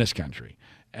least in this country,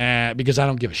 because I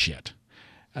don't give a shit,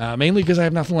 mainly because I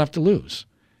have nothing left to lose.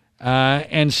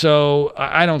 And so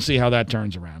I don't see how that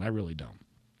turns around. I really don't.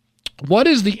 What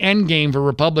is the end game for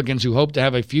Republicans who hope to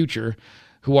have a future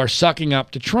who are sucking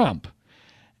up to Trump?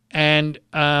 And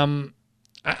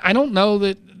I don't know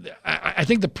that. I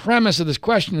think the premise of this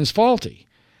question is faulty.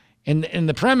 And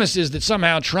the premise is that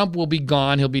somehow Trump will be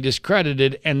gone, he'll be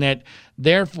discredited, and that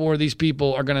therefore these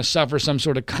people are going to suffer some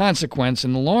sort of consequence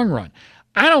in the long run.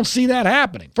 I don't see that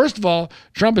happening. First of all,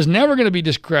 Trump is never going to be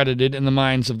discredited in the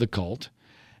minds of the cult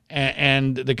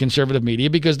and the conservative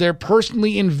media because they're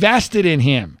personally invested in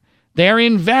him. They're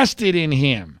invested in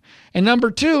him. And number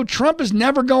two, Trump is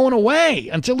never going away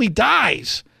until he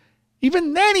dies.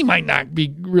 Even then, he might not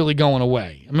be really going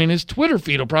away. I mean, his Twitter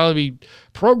feed will probably be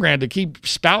programmed to keep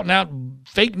spouting out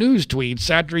fake news tweets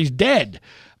after he's dead.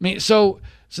 I mean, so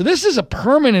this is a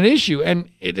permanent issue, and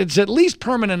it's at least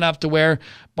permanent enough to where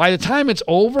by the time it's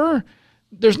over,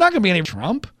 there's not going to be any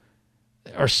Trump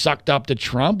or sucked up to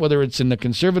Trump, whether it's in the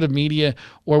conservative media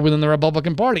or within the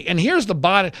Republican Party. And here's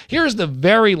the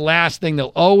very last thing they'll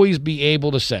always be able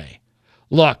to say.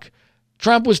 Look,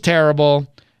 Trump was terrible.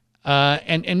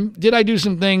 And did I do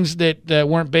some things that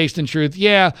weren't based in truth?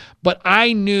 Yeah, but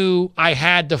I knew I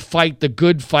had to fight the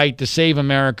good fight to save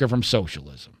America from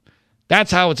socialism.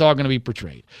 That's how it's all going to be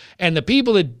portrayed. And the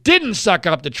people that didn't suck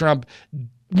up to Trump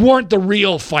weren't the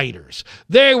real fighters.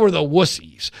 They were the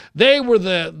wussies. They were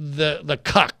the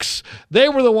cucks. They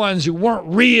were the ones who weren't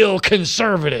real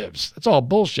conservatives. That's all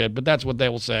bullshit, but that's what they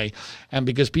will say. And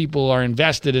because people are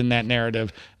invested in that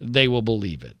narrative, they will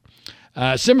believe it.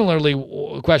 Similarly,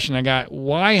 a question I got,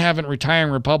 why haven't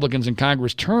retiring Republicans in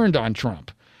Congress turned on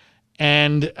Trump?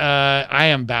 And I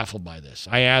am baffled by this.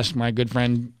 I asked my good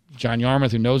friend John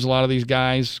Yarmuth, who knows a lot of these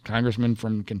guys, congressman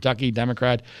from Kentucky,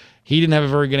 Democrat. He didn't have a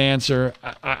very good answer.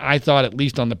 I thought, at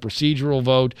least on the procedural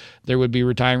vote, there would be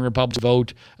retiring Republicans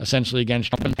vote essentially against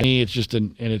Trump. To me, it's just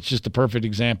a perfect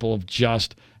example of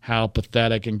just how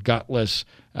pathetic and gutless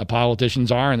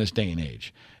politicians are in this day and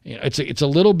age. You know, it's a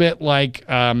little bit like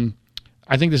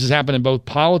I think this has happened in both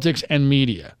politics and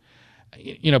media.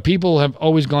 You know, people have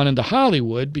always gone into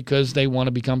Hollywood because they want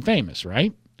to become famous,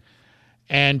 right?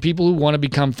 And people who want to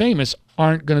become famous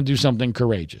aren't going to do something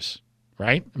courageous,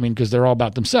 right? I mean, because they're all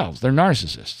about themselves. They're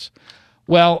narcissists.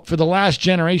 Well, for the last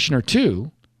generation or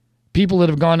two, people that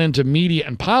have gone into media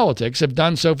and politics have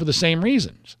done so for the same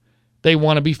reasons. They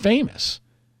want to be famous.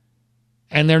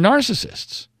 And they're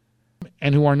narcissists.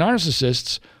 And who are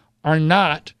narcissists are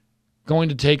not going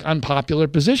to take unpopular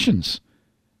positions.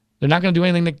 They're not going to do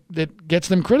anything that gets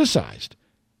them criticized.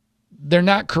 They're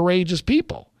not courageous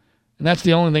people. And that's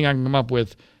the only thing I can come up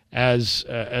with as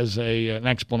an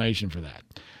explanation for that.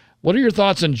 What are your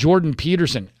thoughts on Jordan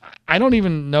Peterson? I don't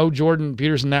even know Jordan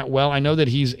Peterson that well. I know that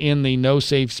he's in the No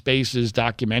Safe Spaces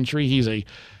documentary. He's a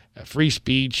free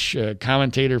speech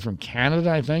commentator from Canada,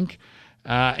 I think.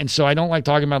 And so I don't like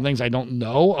talking about things I don't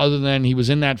know, other than he was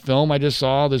in that film I just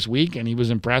saw this week, and he was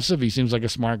impressive. He seems like a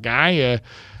smart guy.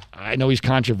 I know he's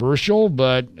controversial,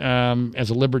 but as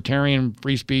a libertarian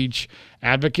free speech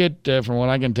advocate, from what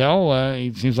I can tell,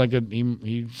 he seems like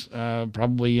he's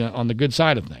probably on the good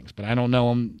side of things. But I don't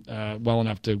know him well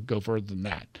enough to go further than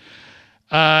that.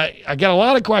 I get a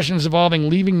lot of questions involving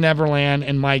Leaving Neverland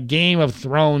and my Game of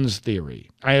Thrones theory.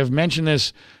 I have mentioned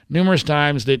this numerous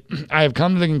times that I have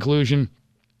come to the conclusion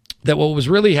that what was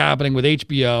really happening with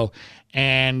HBO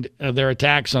and their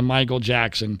attacks on Michael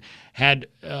Jackson had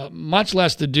much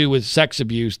less to do with sex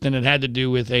abuse than it had to do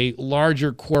with a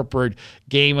larger corporate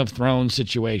Game of Thrones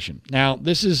situation. Now,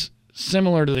 this is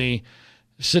similar to the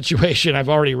situation I've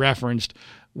already referenced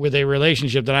with a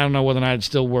relationship that I don't know whether or not it's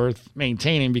still worth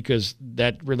maintaining, because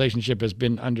that relationship has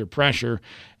been under pressure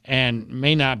and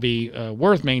may not be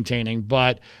worth maintaining.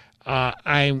 But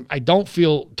I don't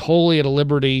feel totally at a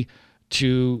liberty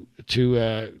to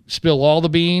spill all the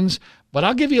beans. But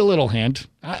I'll give you a little hint.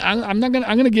 I'm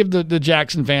going to give the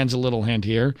Jackson fans a little hint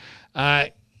here.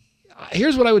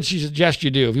 Here's what I would suggest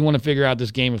you do if you want to figure out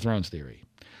this Game of Thrones theory.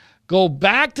 Go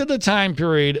back to the time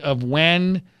period of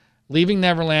when Leaving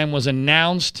Neverland was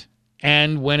announced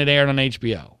and when it aired on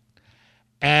HBO,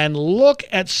 and look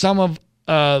at some of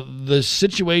the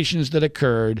situations that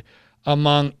occurred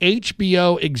among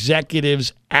HBO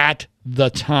executives at the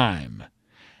time.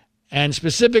 And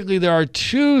specifically, there are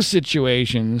two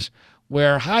situations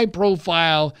where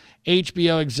high-profile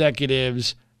HBO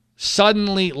executives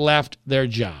suddenly left their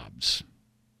jobs.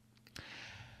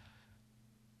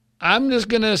 I'm just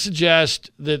going to suggest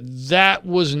that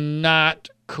was not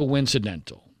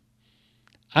coincidental.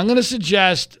 I'm going to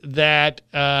suggest that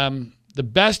the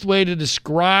best way to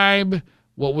describe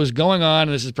what was going on,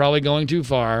 and this is probably going too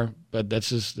far, but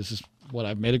this is what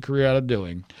I've made a career out of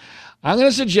doing. I'm going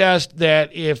to suggest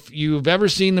that if you've ever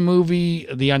seen the movie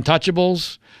The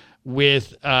Untouchables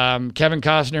with Kevin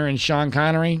Costner and Sean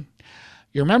Connery,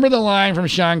 you remember the line from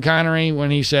Sean Connery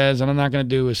when he says, and I'm not going to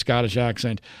do a Scottish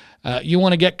accent, you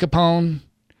want to get Capone?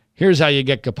 Here's how you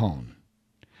get Capone.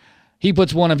 He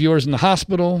puts one of yours in the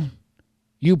hospital.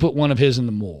 You put one of his in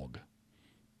the morgue.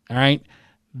 All right?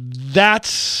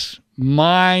 That's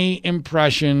my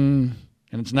impression,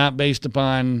 and it's not based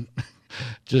upon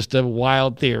just a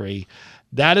wild theory.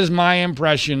 That is my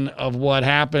impression of what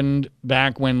happened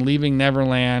back when Leaving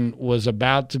Neverland was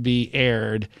about to be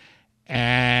aired,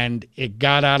 and it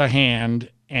got out of hand,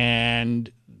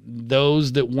 and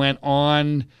those that went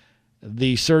on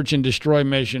the search and destroy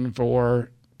mission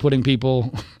for putting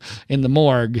people in the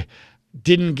morgue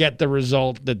didn't get the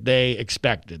result that they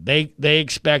expected. They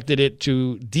expected it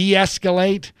to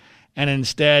de-escalate, and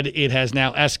instead it has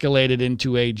now escalated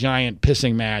into a giant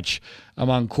pissing match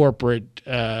among corporate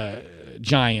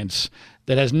giants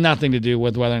that has nothing to do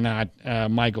with whether or not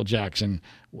Michael Jackson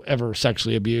ever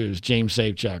sexually abused James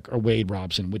Safechuck or Wade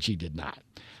Robson, which he did not.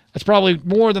 That's probably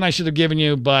more than I should have given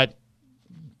you, but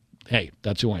hey,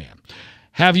 that's who I am.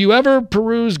 Have you ever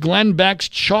perused Glenn Beck's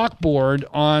chalkboard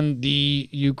on the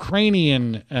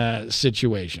Ukrainian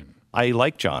situation? I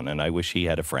like John, and I wish he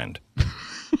had a friend.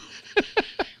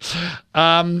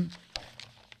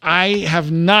 I have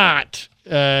not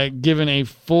given a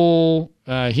full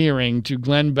hearing to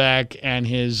Glenn Beck and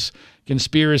his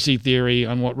conspiracy theory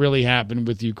on what really happened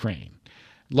with Ukraine,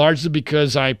 largely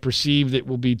because I perceive it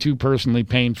will be too personally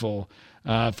painful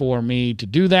for me to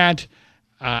do that.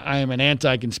 I am an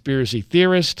anti-conspiracy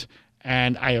theorist,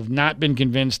 and I have not been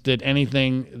convinced that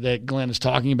anything that Glenn is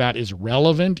talking about is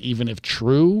relevant, even if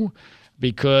true,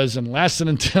 because unless and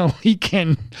until he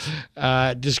can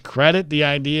discredit the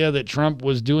idea that Trump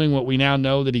was doing what we now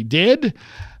know that he did,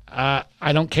 I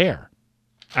don't care.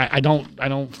 I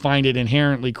don't find it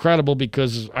inherently credible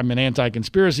because I'm an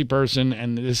anti-conspiracy person,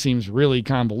 and this seems really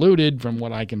convoluted from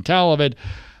what I can tell of it,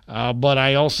 but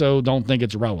I also don't think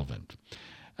it's relevant.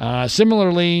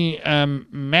 Similarly,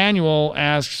 Manuel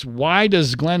asks, why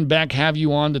does Glenn Beck have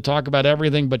you on to talk about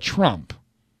everything but Trump?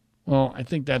 Well, I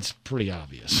think that's pretty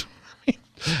obvious.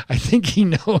 I think he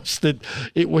knows that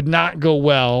it would not go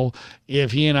well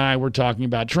if he and I were talking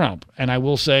about Trump. And I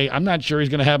will say, I'm not sure he's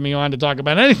going to have me on to talk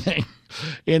about anything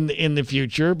in the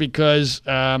future because,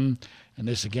 and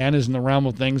this again is in the realm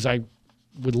of things I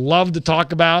would love to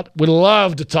talk about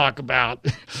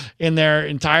in their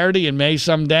entirety and may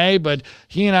someday, but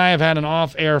he and I have had an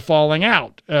off-air falling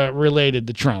out related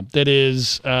to Trump. That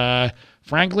is,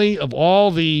 frankly, of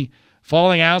all the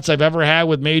falling outs I've ever had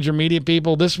with major media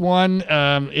people, this one,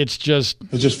 it's just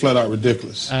flat out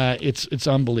ridiculous. It's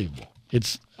unbelievable.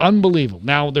 It's unbelievable.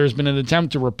 Now, there's been an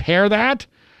attempt to repair that.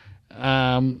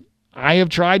 I have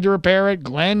tried to repair it.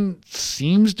 Glenn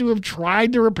seems to have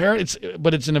tried to repair it,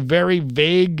 but it's in a very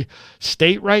vague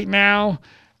state right now.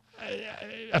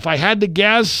 If I had to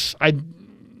guess, I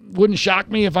wouldn't shock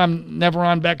me if I'm never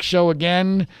on Beck's show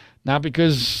again, not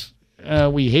because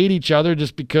we hate each other,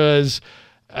 just because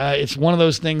it's one of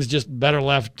those things just better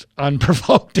left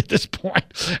unprovoked at this point.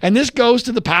 And this goes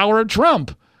to the power of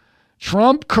Trump.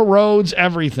 Trump corrodes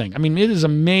everything. I mean, it is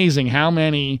amazing how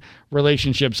many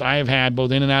relationships I have had,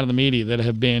 both in and out of the media, that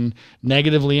have been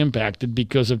negatively impacted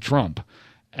because of Trump.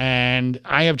 And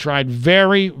I have tried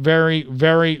very, very,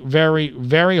 very, very,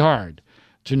 very hard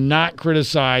to not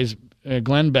criticize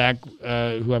Glenn Beck,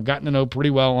 who I've gotten to know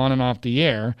pretty well on and off the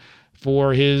air,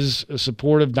 for his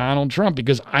support of Donald Trump,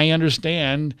 because I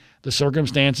understand the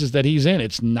circumstances that he's in.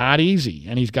 It's not easy,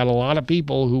 and he's got a lot of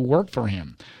people who work for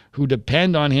him, who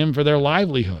depend on him for their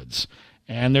livelihoods.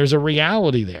 And there's a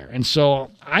reality there. And so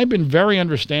I've been very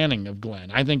understanding of Glenn.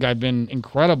 I think I've been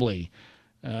incredibly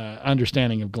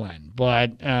understanding of Glenn.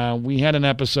 But we had an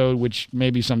episode, which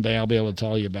maybe someday I'll be able to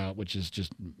tell you about, which is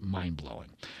just mind-blowing.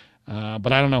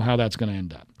 But I don't know how that's going to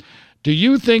end up. Do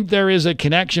you think there is a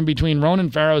connection between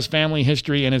Ronan Farrow's family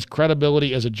history and his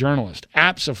credibility as a journalist?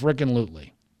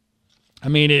 Abso-frickin-lutely. I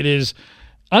mean, it is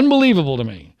unbelievable to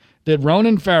me that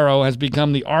Ronan Farrow has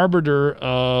become the arbiter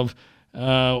of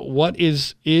what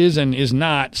is and is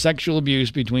not sexual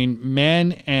abuse between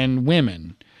men and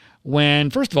women when,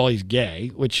 first of all, he's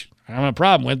gay, which I don't have a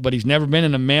problem with, but he's never been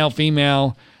in a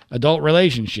male-female adult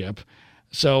relationship.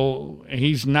 So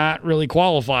he's not really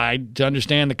qualified to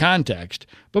understand the context.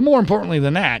 But more importantly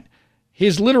than that,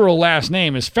 his literal last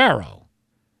name is Farrow.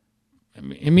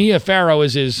 Mia Farrow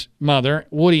is his mother.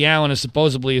 Woody Allen is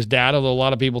supposedly his dad, although a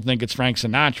lot of people think it's Frank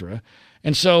Sinatra.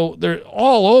 And so they're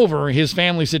all over his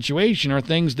family situation are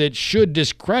things that should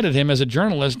discredit him as a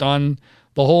journalist on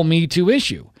the whole Me Too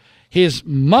issue. His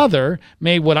mother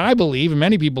made what I believe, and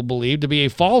many people believe, to be a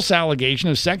false allegation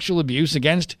of sexual abuse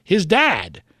against his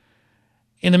dad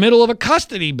in the middle of a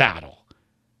custody battle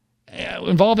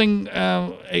involving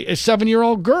a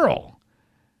 7-year-old girl.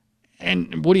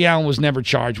 And Woody Allen was never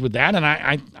charged with that, and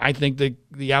I think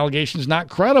the allegation is not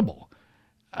credible.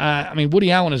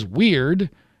 Woody Allen is weird,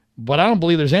 but I don't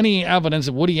believe there's any evidence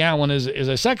that Woody Allen is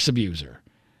a sex abuser.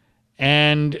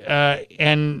 And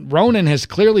Ronan has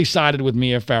clearly sided with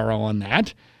Mia Farrow on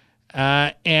that,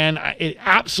 and it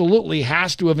absolutely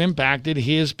has to have impacted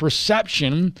his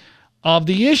perception of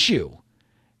the issue.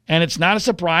 And it's not a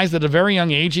surprise that at a very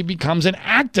young age he becomes an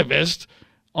activist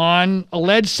on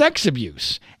alleged sex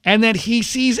abuse, and that he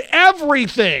sees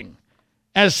everything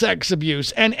as sex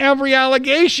abuse, and every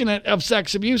allegation of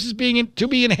sex abuse is to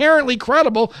be inherently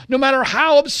credible, no matter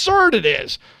how absurd it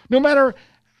is, no matter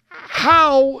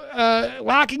how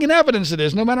lacking in evidence it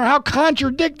is, no matter how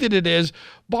contradicted it is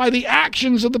by the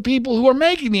actions of the people who are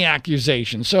making the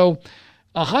accusation. So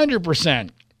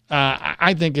 100%.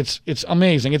 I think it's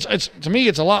amazing. It's to me,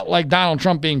 it's a lot like Donald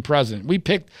Trump being president. We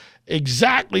picked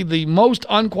exactly the most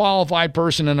unqualified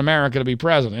person in America to be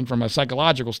president from a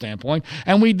psychological standpoint,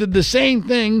 and we did the same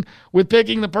thing with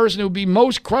picking the person who would be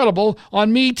most credible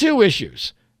on Me Too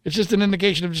issues. It's just an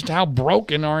indication of just how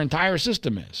broken our entire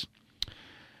system is.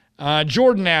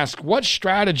 Jordan asks, what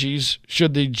strategies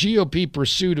should the GOP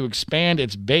pursue to expand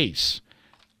its base?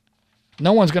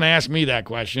 No one's going to ask me that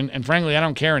question, and frankly, I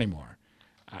don't care anymore.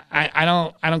 I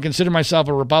don't consider myself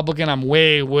a Republican. I'm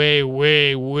way, way,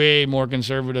 way, way more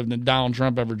conservative than Donald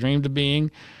Trump ever dreamed of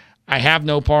being. I have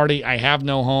no party. I have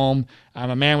no home. I'm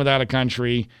a man without a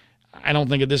country. I don't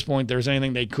think at this point there's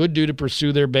anything they could do to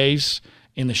pursue their base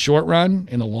in the short run.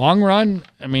 In the long run,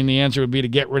 the answer would be to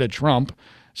get rid of Trump,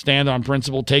 stand on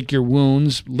principle, take your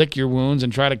wounds, lick your wounds,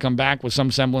 and try to come back with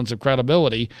some semblance of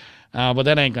credibility. But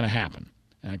that ain't going to happen.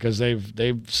 Because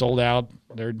they've sold out.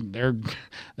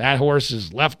 That horse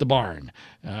has left the barn.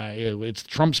 It's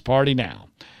Trump's party now.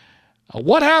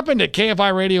 What happened at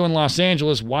KFI Radio in Los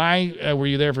Angeles? Why were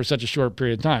you there for such a short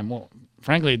period of time? Well,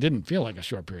 frankly, it didn't feel like a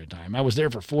short period of time. I was there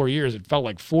for 4 years. It felt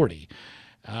like 40.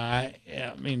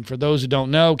 For those who don't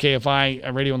know,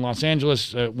 KFI Radio in Los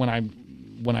Angeles, when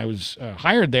I was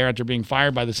hired there after being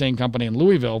fired by the same company in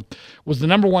Louisville, was the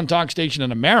number one talk station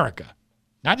in America.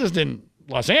 Not just in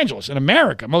Los Angeles, in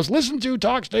America, most listened to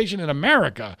talk station in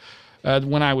America.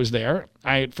 When I was there,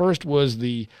 I at first was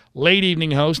the late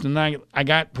evening host, and I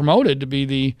got promoted to be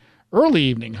the early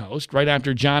evening host right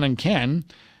after John and Ken,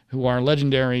 who are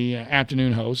legendary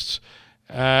afternoon hosts.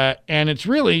 And it's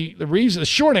really the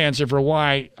short answer for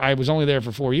why I was only there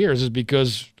for 4 years is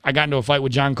because I got into a fight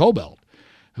with John Cobelt,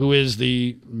 who is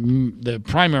the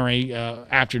primary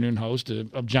afternoon host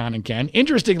of John and Ken.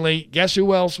 Interestingly, guess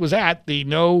who else was at the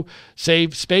No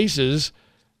Safe Spaces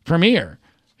premiere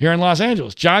here in Los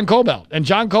Angeles? John Cobelt. And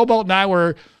John Cobelt and I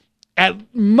were at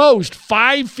most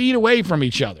 5 feet away from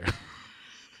each other.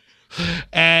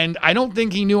 And I don't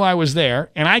think he knew I was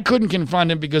there. And I couldn't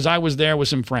confront him because I was there with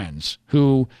some friends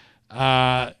who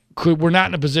were not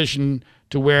in a position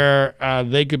to where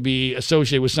they could be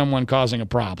associated with someone causing a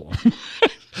problem.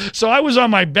 So I was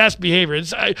on my best behavior.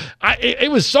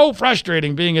 It was so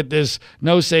frustrating being at this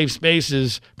No Safe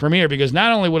Spaces premiere because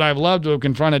not only would I have loved to have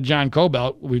confronted John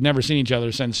Cobelt, we've never seen each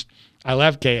other since I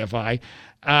left KFI,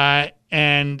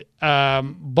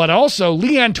 but also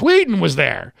Leanne Tweeden was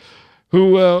there,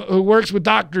 who works with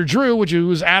Dr. Drew, which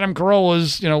was Adam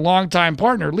Carolla's longtime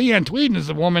partner. Leanne Tweeden is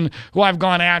the woman who I've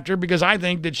gone after because I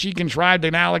think that she contrived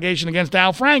an allegation against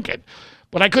Al Franken,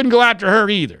 but I couldn't go after her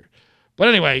either. But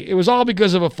anyway, it was all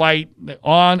because of a fight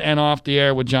on and off the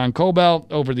air with John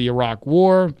Cobelt over the Iraq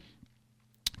War.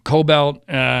 Cobelt,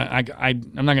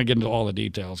 I'm not going to get into all the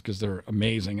details because they're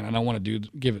amazing, and I don't want to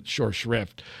give it short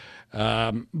shrift.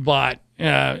 But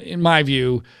in my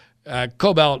view,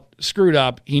 Cobelt screwed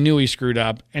up. He knew he screwed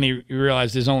up, and he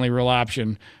realized his only real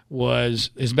option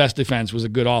was his best defense was a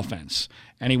good offense.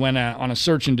 And he went on a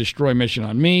search and destroy mission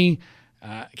on me.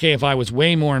 KFI was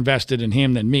way more invested in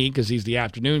him than me because he's the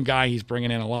afternoon guy. He's bringing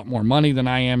in a lot more money than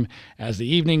I am as the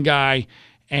evening guy.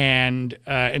 And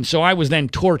so I was then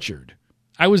tortured.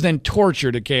 I was then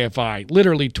tortured at KFI,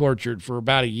 literally tortured for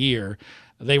about a year.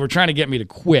 They were trying to get me to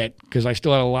quit because I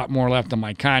still had a lot more left on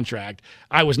my contract.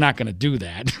 I was not going to do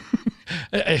that.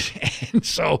 And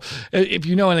so if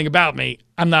you know anything about me,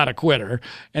 I'm not a quitter.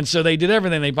 And so they did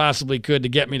everything they possibly could to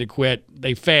get me to quit.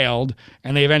 They failed,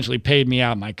 and they eventually paid me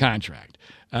out my contract.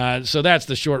 So that's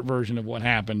the short version of what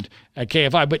happened at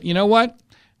KFI. But you know what?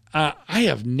 I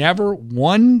have never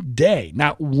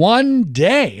not one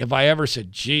day have I ever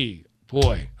said, gee,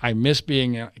 boy, I miss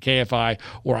being at KFI,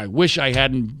 or I wish I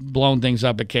hadn't blown things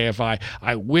up at KFI.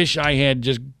 I wish I had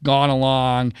just gone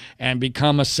along and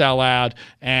become a sellout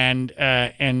and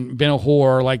been a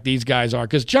whore like these guys are.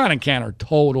 Because John and Ken are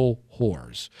total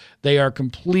whores. They are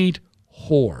complete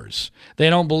whores. They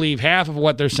don't believe half of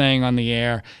what they're saying on the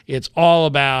air. It's all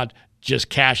about just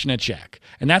cashing a check.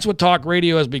 And that's what talk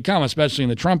radio has become, especially in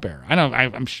the Trump era.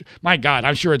 My God,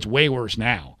 I'm sure it's way worse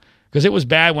now. Because it was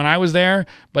bad when I was there,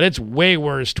 but it's way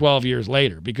worse 12 years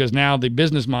later because now the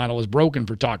business model is broken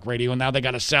for talk radio, and now they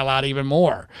got to sell out even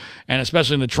more, and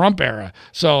especially in the Trump era.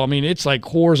 So, I mean, it's like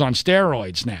whores on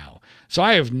steroids now. So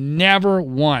I have never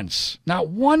once, not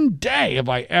one day have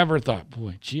I ever thought,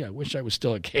 boy, gee, I wish I was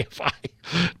still at KFI.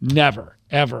 Never,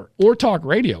 ever. Or talk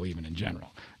radio even in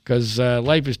general, because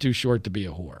life is too short to be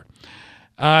a whore.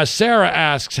 Sarah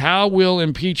asks, how will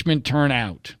impeachment turn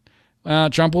out?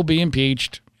 Trump will be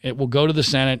impeached. It will go to the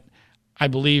Senate. I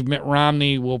believe Mitt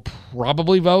Romney will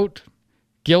probably vote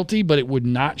guilty, but it would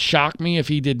not shock me if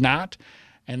he did not.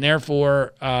 And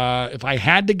therefore, if I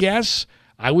had to guess,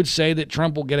 I would say that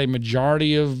Trump will get a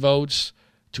majority of votes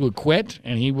to acquit,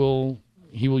 and he will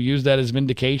use that as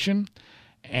vindication.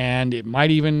 And it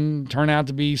might even turn out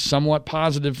to be somewhat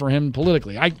positive for him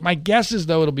politically. My guess is,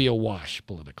 though, it'll be a wash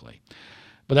politically.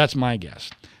 But that's my guess.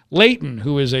 Leighton,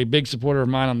 who is a big supporter of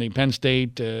mine on the Penn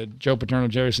State, Joe Paterno,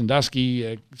 Jerry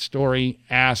Sandusky story,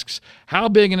 asks, how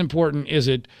big and important is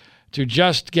it to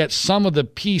just get some of the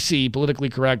PC, politically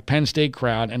correct, Penn State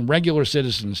crowd and regular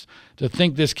citizens to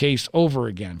think this case over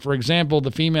again? For example,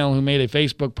 the female who made a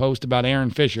Facebook post about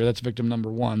Aaron Fisher, that's victim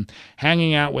number 1,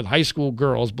 hanging out with high school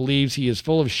girls, believes he is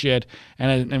full of shit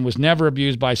and was never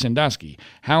abused by Sandusky.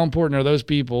 How important are those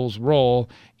people's role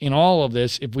in all of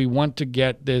this if we want to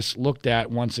get this looked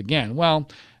at once again? Well,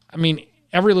 I mean,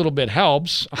 every little bit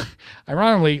helps.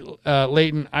 Ironically,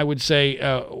 Leighton, I would say,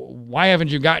 why haven't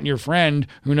you gotten your friend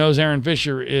who knows Aaron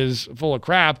Fisher is full of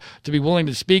crap to be willing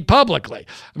to speak publicly?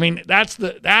 I mean, that's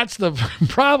the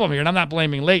problem here, and I'm not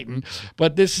blaming Leighton,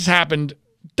 but this has happened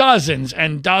dozens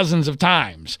and dozens of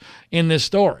times in this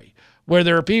story, where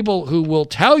there are people who will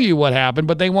tell you what happened,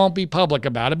 but they won't be public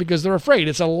about it because they're afraid.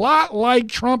 It's a lot like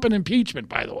Trump and impeachment,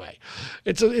 by the way.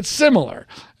 It's similar.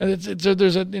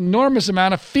 There's an enormous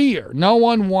amount of fear. No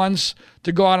one wants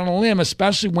to go out on a limb,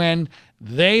 especially when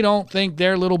they don't think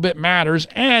their little bit matters.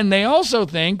 And they also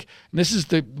think, and this is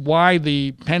why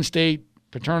the Penn State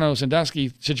Paterno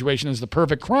Sandusky situation is the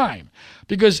perfect crime,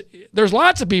 because there's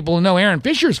lots of people who know Aaron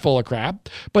Fisher's full of crap,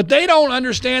 but they don't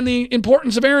understand the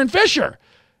importance of Aaron Fisher.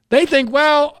 They think,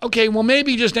 well, okay, well,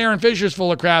 maybe just Aaron Fisher's full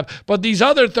of crap, but these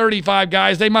other 35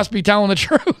 guys, they must be telling the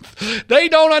truth. They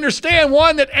don't understand,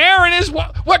 one, that Aaron is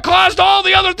what caused all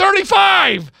the other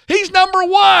 35. He's number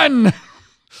 1.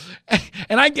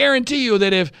 And I guarantee you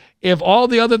that if all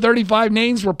the other 35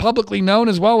 names were publicly known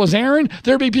as well as Aaron,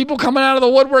 there'd be people coming out of the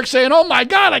woodwork saying, oh, my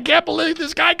God, I can't believe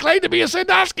this guy claimed to be a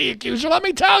Sandusky accuser. Let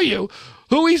me tell you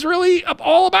who he's really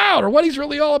all about, or what he's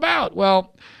really all about.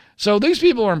 Well, so these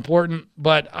people are important,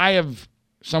 but I have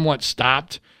somewhat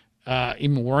stopped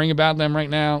even worrying about them right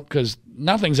now, because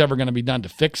nothing's ever going to be done to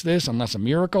fix this unless a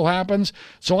miracle happens.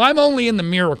 So I'm only in the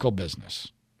miracle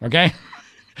business, okay?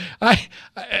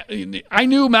 I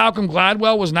knew Malcolm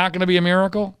Gladwell was not going to be a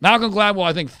miracle. Malcolm Gladwell,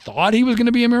 I think, thought he was going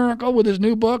to be a miracle with his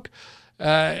new book,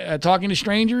 Talking to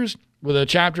Strangers, with a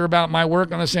chapter about my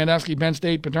work on the Sandusky Penn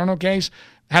State Paterno case.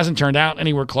 Hasn't turned out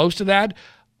anywhere close to that,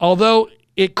 although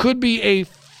it could be a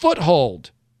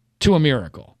foothold to a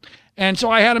miracle. And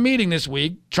so I had a meeting this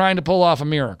week trying to pull off a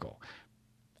miracle.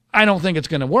 I don't think it's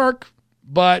going to work,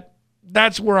 but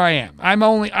that's where I am. I'm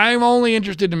only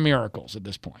interested in miracles at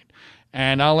this point.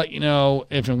 And I'll let you know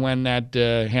if and when that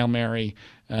Hail Mary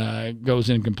goes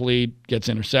incomplete, gets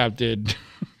intercepted,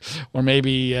 or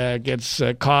maybe gets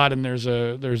caught and there's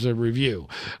a review.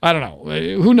 I don't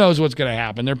know. Who knows what's going to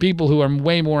happen? There are people who are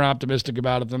way more optimistic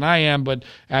about it than I am, but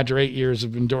after 8 years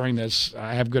of enduring this,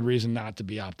 I have good reason not to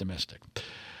be optimistic.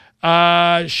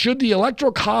 Should the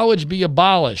Electoral College be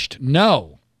abolished?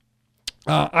 No.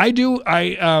 I do.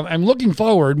 I'm looking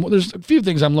forward. There's a few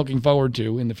things I'm looking forward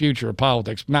to in the future of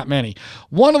politics, not many.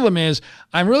 One of them is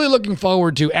I'm really looking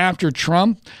forward to, after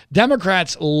Trump,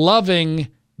 Democrats loving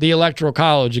the Electoral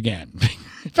College again.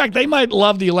 In fact, they might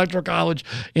love the Electoral College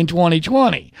in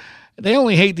 2020. They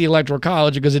only hate the Electoral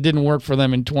College because it didn't work for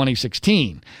them in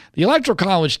 2016. The Electoral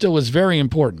College still is very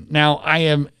important. Now, I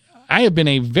I have been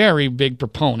a very big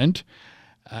proponent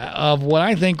of what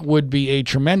I think would be a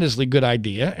tremendously good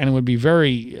idea, and it would be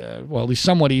very, at least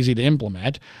somewhat easy to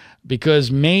implement,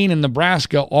 because Maine and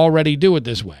Nebraska already do it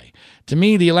this way. To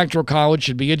me, the Electoral College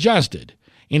should be adjusted.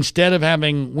 Instead of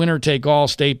having winner take all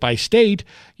state by state,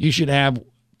 you should have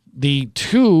the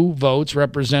 2 votes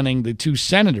representing the 2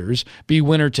 senators be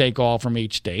winner take all from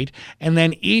each state, and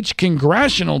then each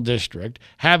congressional district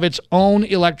have its own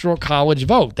Electoral College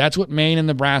vote. That's what Maine and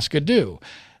Nebraska do.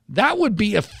 That would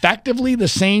be effectively the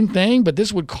same thing, but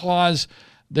this would cause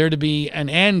there to be an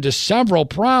end to several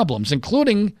problems,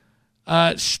 including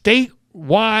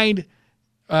statewide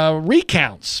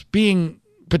recounts being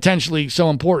potentially so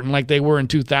important like they were in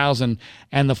 2000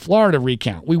 and the Florida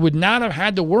recount. We would not have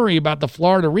had to worry about the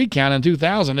Florida recount in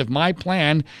 2000 if my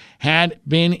plan had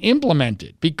been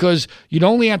implemented, because you'd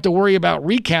only have to worry about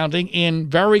recounting in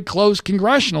very close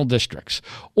congressional districts,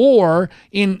 or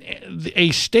in a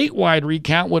statewide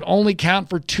recount would only count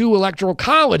for 2 Electoral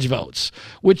College votes,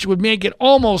 which would make it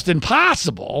almost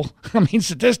impossible. I mean,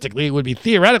 statistically, it would be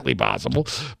theoretically possible,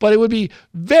 but it would be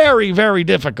very, very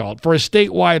difficult for a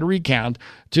statewide recount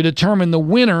to determine the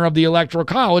winner of the Electoral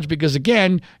College, because,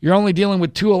 again, you're only dealing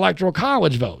with 2 Electoral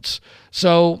College votes.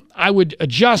 So I would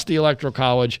adjust the Electoral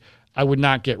College. I would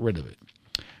not get rid of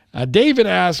it. David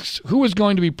asks, who is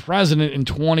going to be president in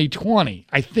 2020?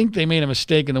 I think they made a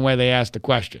mistake in the way they asked the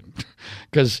question,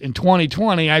 because in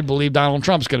 2020, I believe Donald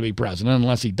Trump's going to be president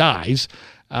unless he dies.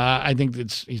 I think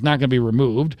he's not going to be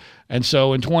removed. And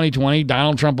so in 2020,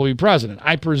 Donald Trump will be president.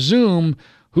 I presume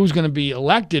who's going to be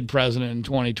elected president in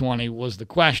 2020 was the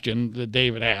question that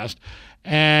David asked.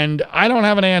 And I don't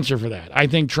have an answer for that. I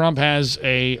think Trump has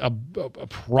a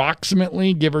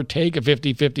approximately, give or take, a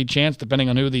 50-50 chance, depending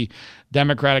on who the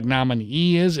Democratic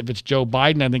nominee is. If it's Joe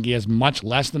Biden, I think he has much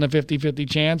less than a 50-50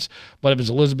 chance. But if it's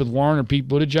Elizabeth Warren or Pete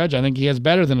Buttigieg, I think he has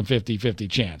better than a 50-50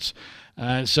 chance.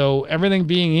 So everything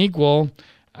being equal,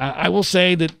 I will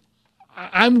say that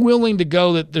I'm willing to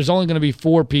go that there's only going to be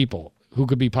 4 people who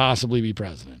could possibly be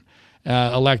president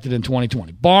elected in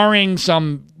 2020, barring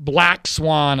some black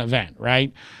swan event,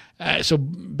 right? So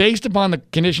based upon the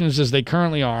conditions as they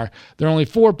currently are, there are only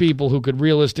 4 people who could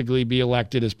realistically be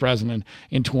elected as president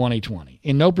in 2020.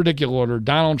 In no particular order: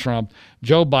 Donald Trump,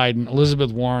 Joe Biden,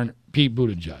 Elizabeth Warren, Pete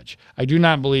Buttigieg. I do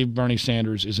not believe Bernie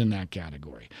Sanders is in that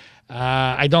category.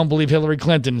 I don't believe Hillary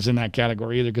Clinton is in that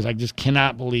category either, because I just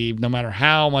cannot believe, no matter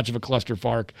how much of a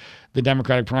clusterfuck the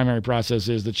Democratic primary process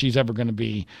is, that she's ever going to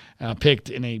be picked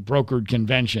in a brokered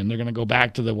convention. They're going to go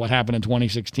back to what happened in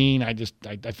 2016.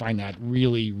 I find that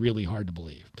really, really hard to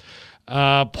believe.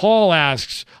 Paul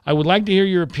asks, I would like to hear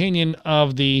your opinion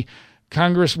of the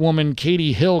Congresswoman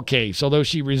Katie Hill case. Although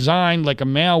she resigned like a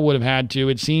male would have had to,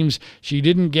 it seems she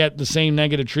didn't get the same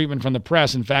negative treatment from the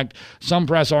press. In fact, some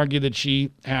press argue that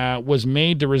she was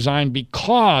made to resign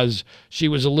because she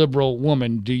was a liberal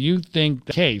woman. Do you think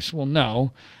the case? Well,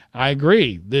 no. I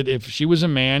agree that if she was a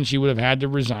man, she would have had to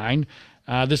resign.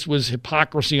 This was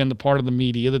hypocrisy on the part of the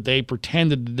media, that they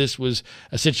pretended that this was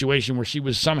a situation where she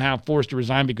was somehow forced to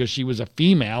resign because she was a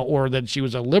female, or that she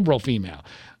was a liberal female.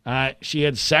 She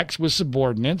had sex with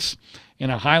subordinates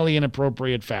in a highly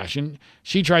inappropriate fashion.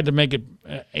 She tried to make it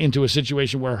into a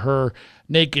situation where her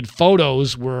naked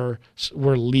photos were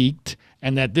leaked,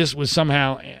 and that this was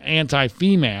somehow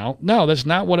anti-female. No, that's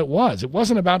not what it was. It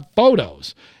wasn't about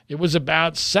photos. It was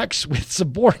about sex with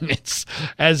subordinates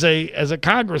as a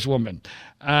congresswoman.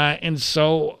 And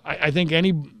so I think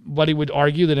anybody would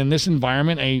argue that in this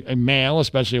environment, a male,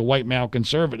 especially a white male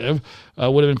conservative,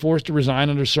 would have been forced to resign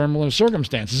under similar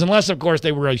circumstances, unless, of course,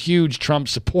 they were a huge Trump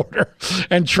supporter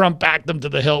and Trump backed them to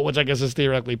the hilt, which I guess is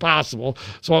theoretically possible.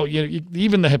 So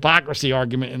even the hypocrisy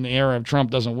argument in the era of Trump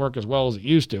doesn't work as well as it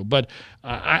used to. But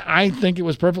I think it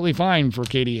was perfectly fine for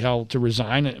Katie Hill to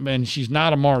resign, and she's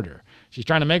not a martyr. She's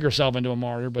trying to make herself into a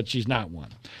martyr, but she's not one.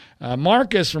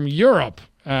 Marcus from Europe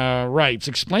writes,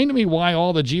 explain to me why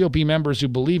all the GOP members who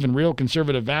believe in real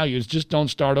conservative values just don't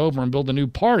start over and build a new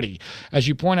party. As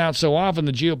you point out so often,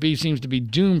 the GOP seems to be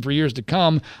doomed for years to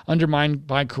come, undermined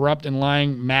by corrupt and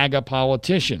lying MAGA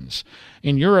politicians.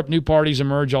 In Europe, new parties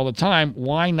emerge all the time.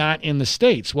 Why not in the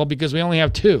States? Well, because we only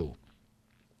have 2.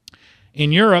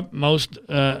 In Europe, most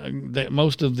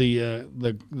of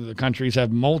the countries have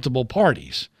multiple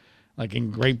parties. Like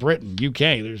in Great Britain,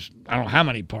 UK, there's I don't know how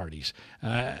many parties.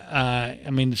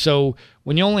 So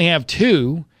when you only have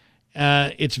 2,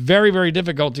 it's very, very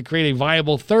difficult to create a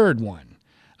viable third one,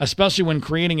 especially when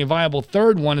creating a viable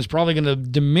third one is probably going to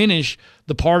diminish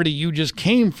the party you just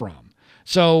came from.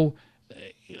 So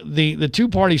the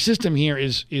two-party system here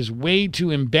is way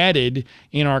too embedded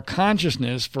in our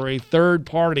consciousness for a third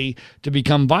party to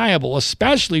become viable,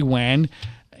 especially when,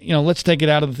 let's take it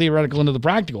out of the theoretical into the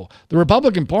practical. The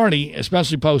Republican Party,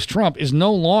 especially post-Trump, is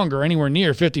no longer anywhere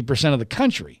near 50% of the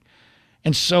country.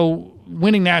 And so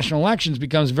winning national elections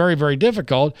becomes very, very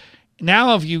difficult.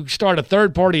 Now, if you start a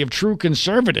third party of true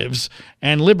conservatives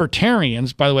and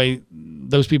libertarians, by the way,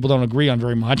 those people don't agree on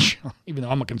very much, even though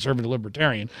I'm a conservative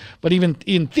libertarian. But even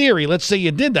in theory, let's say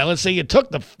you did that. Let's say you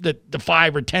took the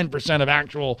 5 or 10% of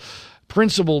actual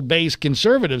principle-based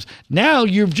conservatives. Now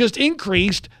you've just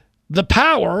increased the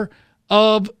power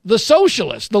of the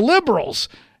socialists, the liberals.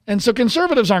 And so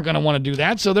conservatives aren't going to want to do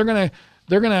that. So they're going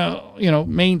to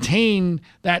maintain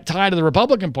that tie to the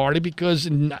Republican Party because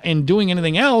in doing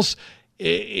anything else,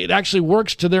 it actually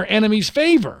works to their enemy's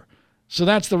favor. So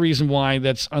that's the reason why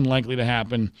that's unlikely to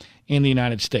happen in the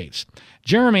United States.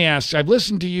 Jeremy asks, I've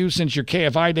listened to you since your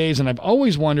KFI days, and I've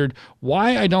always wondered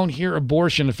why I don't hear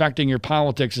abortion affecting your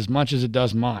politics as much as it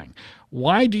does mine.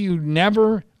 Why do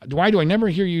I never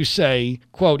hear you say,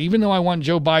 quote, even though I want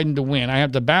Joe Biden to win, I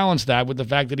have to balance that with the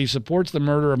fact that he supports the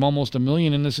murder of almost 1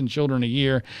 million innocent children a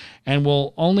year and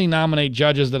will only nominate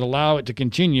judges that allow it to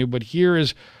continue, but here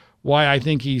is why I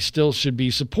think he still should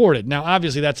be supported. Now,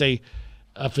 obviously, that's a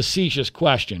facetious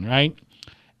question, right?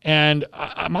 And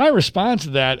my response to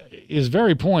that is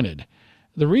very pointed.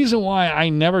 The reason why I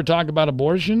never talk about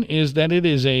abortion is that it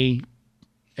is a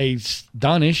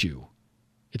done issue.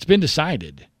 It's been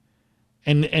decided.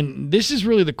 And this is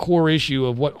really the core issue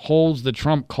of what holds the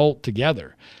Trump cult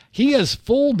together. He has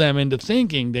fooled them into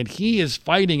thinking that he is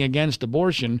fighting against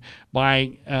abortion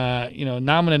by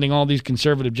nominating all these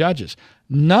conservative judges.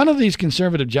 None of these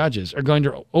conservative judges are going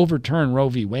to overturn Roe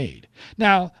v. Wade.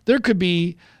 Now, there could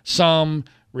be some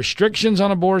restrictions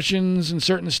on abortions in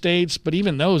certain states, but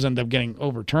even those end up getting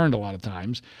overturned a lot of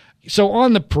times. So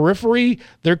on the periphery,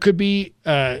 there could be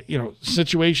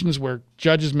situations where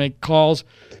judges make calls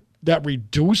that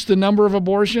reduce the number of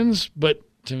abortions. But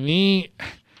to me,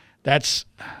 I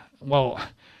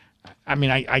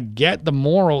get the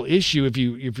moral issue if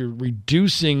you're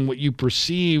reducing what you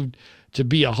perceived to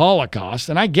be a Holocaust,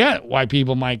 and I get why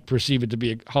people might perceive it to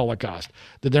be a Holocaust,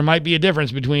 that there might be a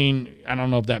difference between, I don't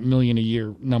know if that million a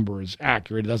year number is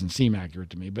accurate. It doesn't seem accurate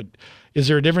to me, but is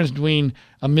there a difference between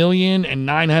 1,000,000 and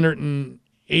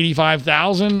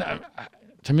 985,000?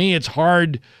 To me, it's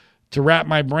hard to wrap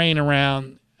my brain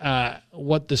around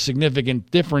what the significant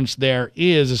difference there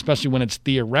is, especially when it's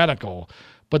theoretical.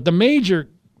 But the major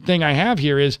thing I have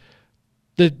here is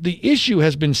the issue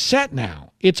has been set now.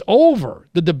 It's over.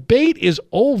 The debate is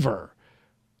over.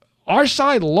 Our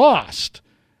side lost.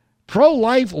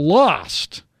 Pro-life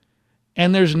lost.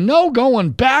 And there's no going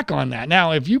back on that.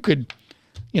 Now, if you could,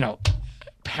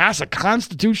 pass a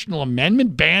constitutional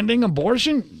amendment banning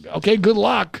abortion, okay, good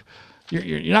luck.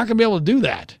 You're not going to be able to do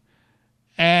that.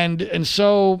 And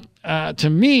so, to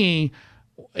me,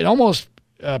 it almost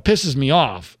pisses me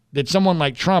off that someone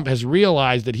like Trump has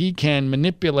realized that he can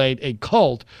manipulate a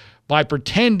cult by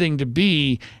pretending to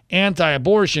be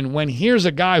anti-abortion when here's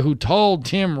a guy who told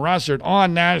Tim Russert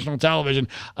on national television,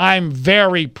 I'm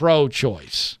very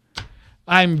pro-choice.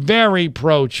 I'm very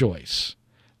pro-choice.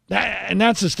 And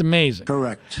that's just amazing.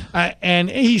 Correct. And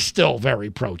he's still very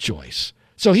pro-choice.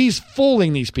 So he's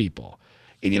fooling these people.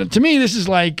 To me, this is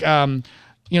like,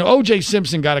 O.J.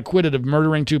 Simpson got acquitted of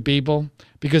murdering 2 people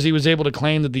because he was able to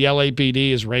claim that the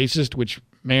LAPD is racist, which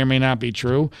may or may not be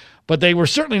true, but they were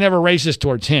certainly never racist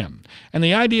towards him. And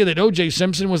the idea that O.J.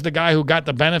 Simpson was the guy who got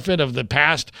the benefit of the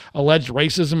past alleged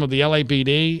racism of the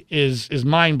LAPD is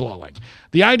mind-blowing.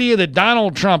 The idea that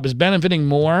Donald Trump is benefiting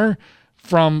more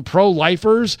from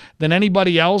pro-lifers than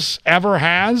anybody else ever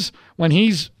has when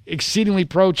he's exceedingly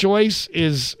pro-choice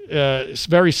is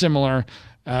very similar,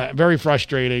 very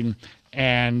frustrating,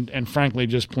 and frankly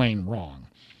just plain wrong.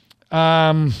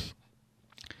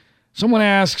 Someone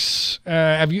asks,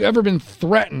 have you ever been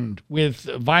threatened with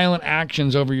violent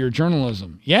actions over your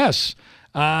journalism? Yes,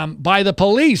 by the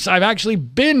police. I've actually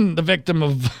been the victim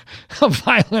of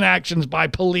violent actions by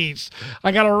police.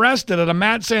 I got arrested at a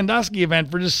Matt Sandusky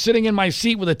event for just sitting in my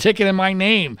seat with a ticket in my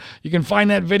name. You can find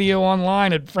that video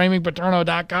online at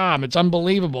framingpaterno.com. It's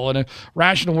unbelievable. In a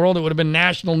rational world, it would have been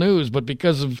national news, but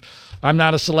because I'm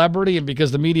not a celebrity, and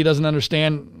because the media doesn't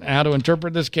understand how to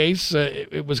interpret this case,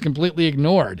 it was completely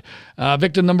ignored.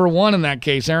 Victim number 1 in that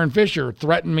case, Aaron Fisher,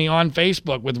 threatened me on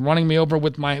Facebook with running me over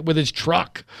with his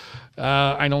truck.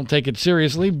 I don't take it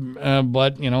seriously,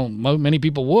 but many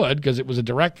people would, because it was a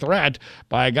direct threat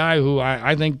by a guy who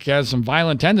I think has some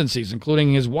violent tendencies,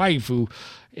 including his wife, who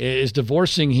is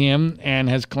divorcing him and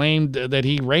has claimed that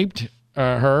he raped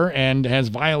her and has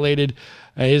violated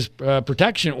his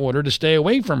protection order to stay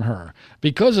away from her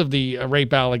because of the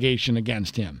rape allegation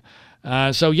against him.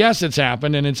 So yes, it's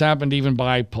happened, and it's happened even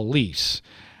by police.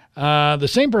 The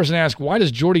same person asked, why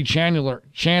does Jordy Chandler,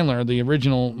 the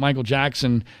original Michael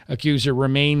Jackson accuser,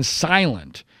 remain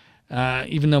silent,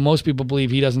 even though most people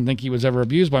believe he doesn't think he was ever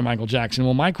abused by Michael Jackson?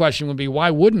 Well, my question would be,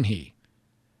 why wouldn't he?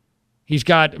 He's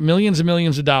got millions and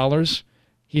millions of dollars.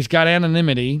 He's got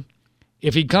anonymity.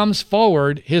 If he comes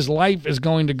forward, his life is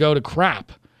going to go to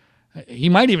crap. He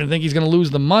might even think he's going to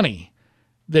lose the money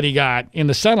that he got in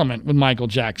the settlement with Michael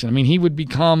Jackson. I mean, he would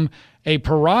become a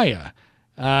pariah.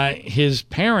 His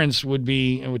parents would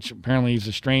be, which apparently he's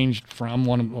estranged from,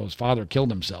 his father killed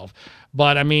himself.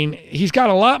 But, I mean, he's got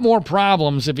a lot more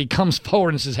problems if he comes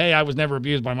forward and says, hey, I was never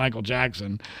abused by Michael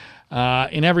Jackson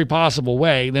in every possible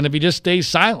way, than if he just stays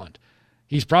silent.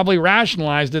 He's probably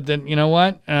rationalized it that, you know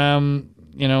what,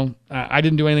 I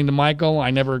didn't do anything to Michael.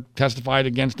 I never testified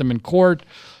against him in court.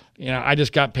 I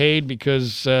just got paid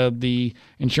because the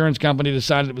insurance company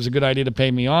decided it was a good idea to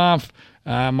pay me off.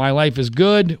 My life is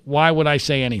good. Why would I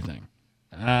say anything?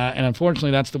 And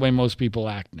unfortunately, that's the way most people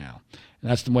act now. And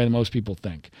that's the way that most people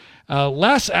think.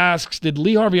 Les asks, did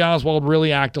Lee Harvey Oswald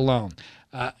really act alone?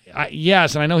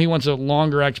 Yes, and I know he wants a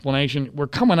longer explanation. We're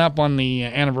coming up on the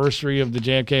anniversary of the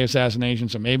JFK assassination,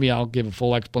 so maybe I'll give a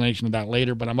full explanation of that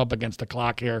later, but I'm up against the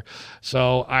clock here.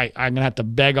 So I'm going to have to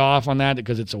beg off on that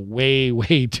because it's a way,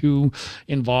 way too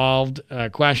involved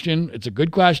question. It's a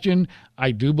good question.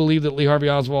 I do believe that Lee Harvey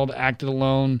Oswald acted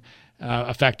alone,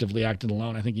 effectively acted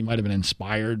alone. I think he might have been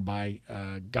inspired by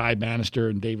Guy Bannister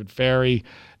and David Ferrie,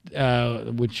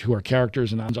 who are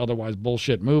characters in an otherwise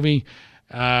bullshit movie.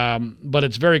 But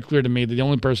it's very clear to me that the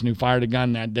only person who fired a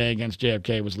gun that day against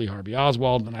JFK was Lee Harvey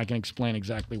Oswald, and I can explain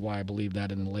exactly why I believe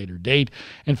that in a later date.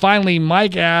 And finally,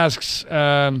 Mike asks,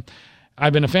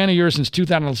 I've been a fan of yours since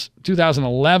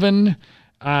 2011.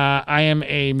 I am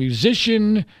a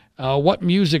musician. What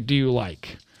music do you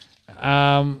like?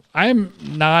 I'm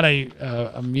not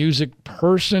a music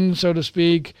person, so to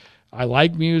speak. I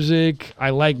like music.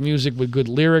 I like music with good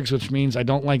lyrics, which means I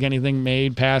don't like anything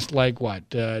made past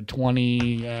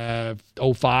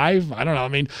 2005. I don't know. I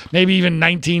mean, maybe even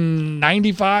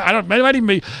 1995.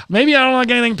 Maybe I don't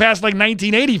like anything past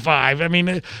 1985. I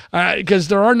mean, because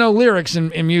there are no lyrics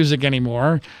in music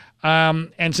anymore.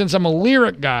 And since I'm a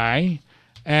lyric guy,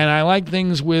 and I like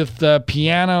things with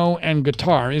piano and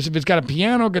guitar. If it's got a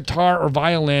piano, guitar, or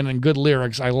violin and good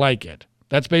lyrics, I like it.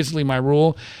 That's basically my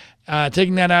rule.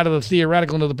 Taking that out of the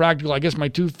theoretical into the practical, I guess my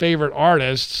two favorite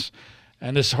artists,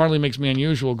 and this hardly makes me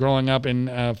unusual growing up in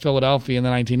Philadelphia in the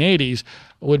 1980s,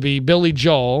 would be Billy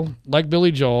Joel,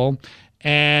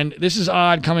 and this is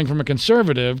odd coming from a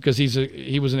conservative because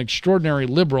he was an extraordinary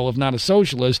liberal, if not a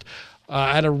socialist.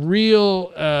 I had a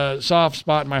real soft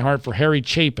spot in my heart for Harry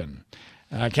Chapin.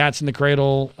 Cats in the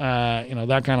Cradle,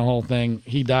 that kind of whole thing.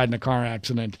 He died in a car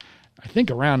accident, I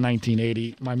think around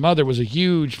 1980. My mother was a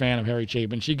huge fan of Harry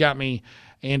Chapin. She got me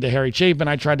into Harry Chapin.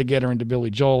 I tried to get her into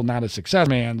Billy Joel, not a success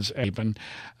man's Chapin,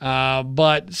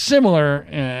 but similar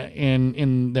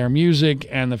in their music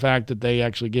and the fact that they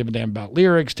actually give a damn about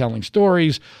lyrics, telling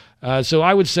stories. So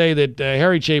I would say that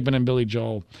Harry Chapin and Billy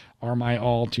Joel are my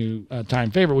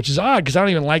all-time favorite, which is odd because I don't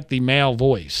even like the male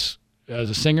voice as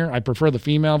a singer. I prefer the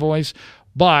female voice.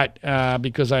 But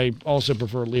because I also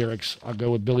prefer lyrics, I'll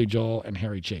go with Billy Joel and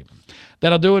Harry Chapin.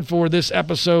 That'll do it for this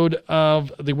episode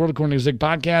of the World According to Zig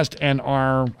podcast and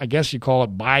our, I guess you call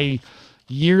it,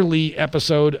 bi-yearly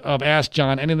episode of Ask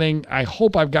John Anything. I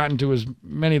hope I've gotten to as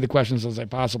many of the questions as I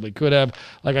possibly could have.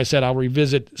 Like I said, I'll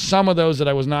revisit some of those that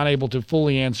I was not able to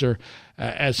fully answer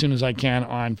as soon as I can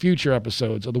on future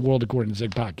episodes of the World According to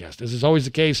Zig podcast. As is always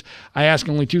the case, I ask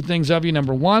only two things of you.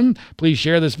 Number one, please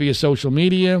share this via social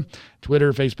media,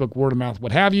 Twitter, Facebook, word of mouth,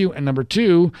 what have you. And number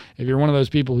two, if you're one of those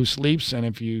people who sleeps,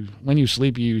 and when you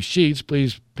sleep, you use sheets,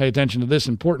 please pay attention to this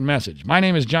important message. My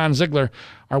name is John Ziegler.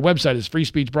 Our website is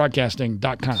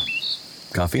freespeechbroadcasting.com.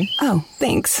 Coffee? Oh,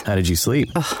 thanks. How did you sleep?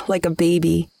 Ugh, like a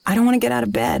baby. I don't want to get out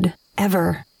of bed.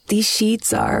 Ever. These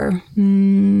sheets are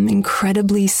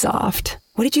incredibly soft.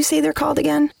 What did you say they're called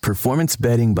again? Performance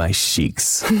bedding by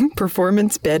Sheiks.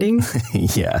 Performance bedding?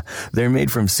 Yeah, they're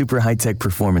made from super high-tech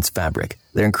performance fabric.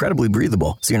 They're incredibly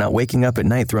breathable, so you're not waking up at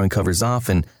night throwing covers off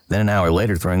and then an hour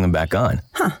later throwing them back on.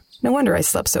 Huh, no wonder I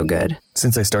slept so good.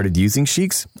 Since I started using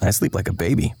Sheiks, I sleep like a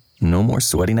baby. No more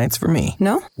sweaty nights for me.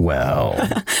 No? Well...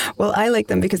 Well, I like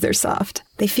them because they're soft.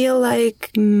 They feel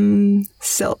like,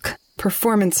 silk.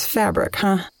 Performance fabric,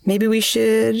 huh? Maybe we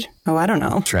should... Oh, I don't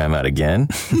know. Try them out again?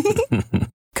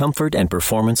 Comfort and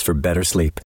performance for better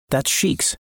sleep. That's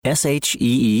Sheiks.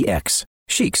 SHEEX.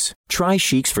 Sheets. Try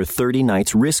Sheets for 30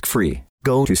 nights risk-free.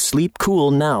 Go to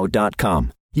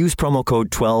sleepcoolnow.com. Use promo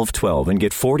code 1212 and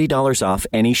get $40 off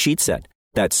any sheet set.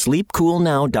 That's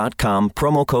sleepcoolnow.com,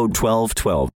 promo code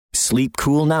 1212.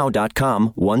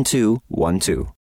 Sleepcoolnow.com, 1212.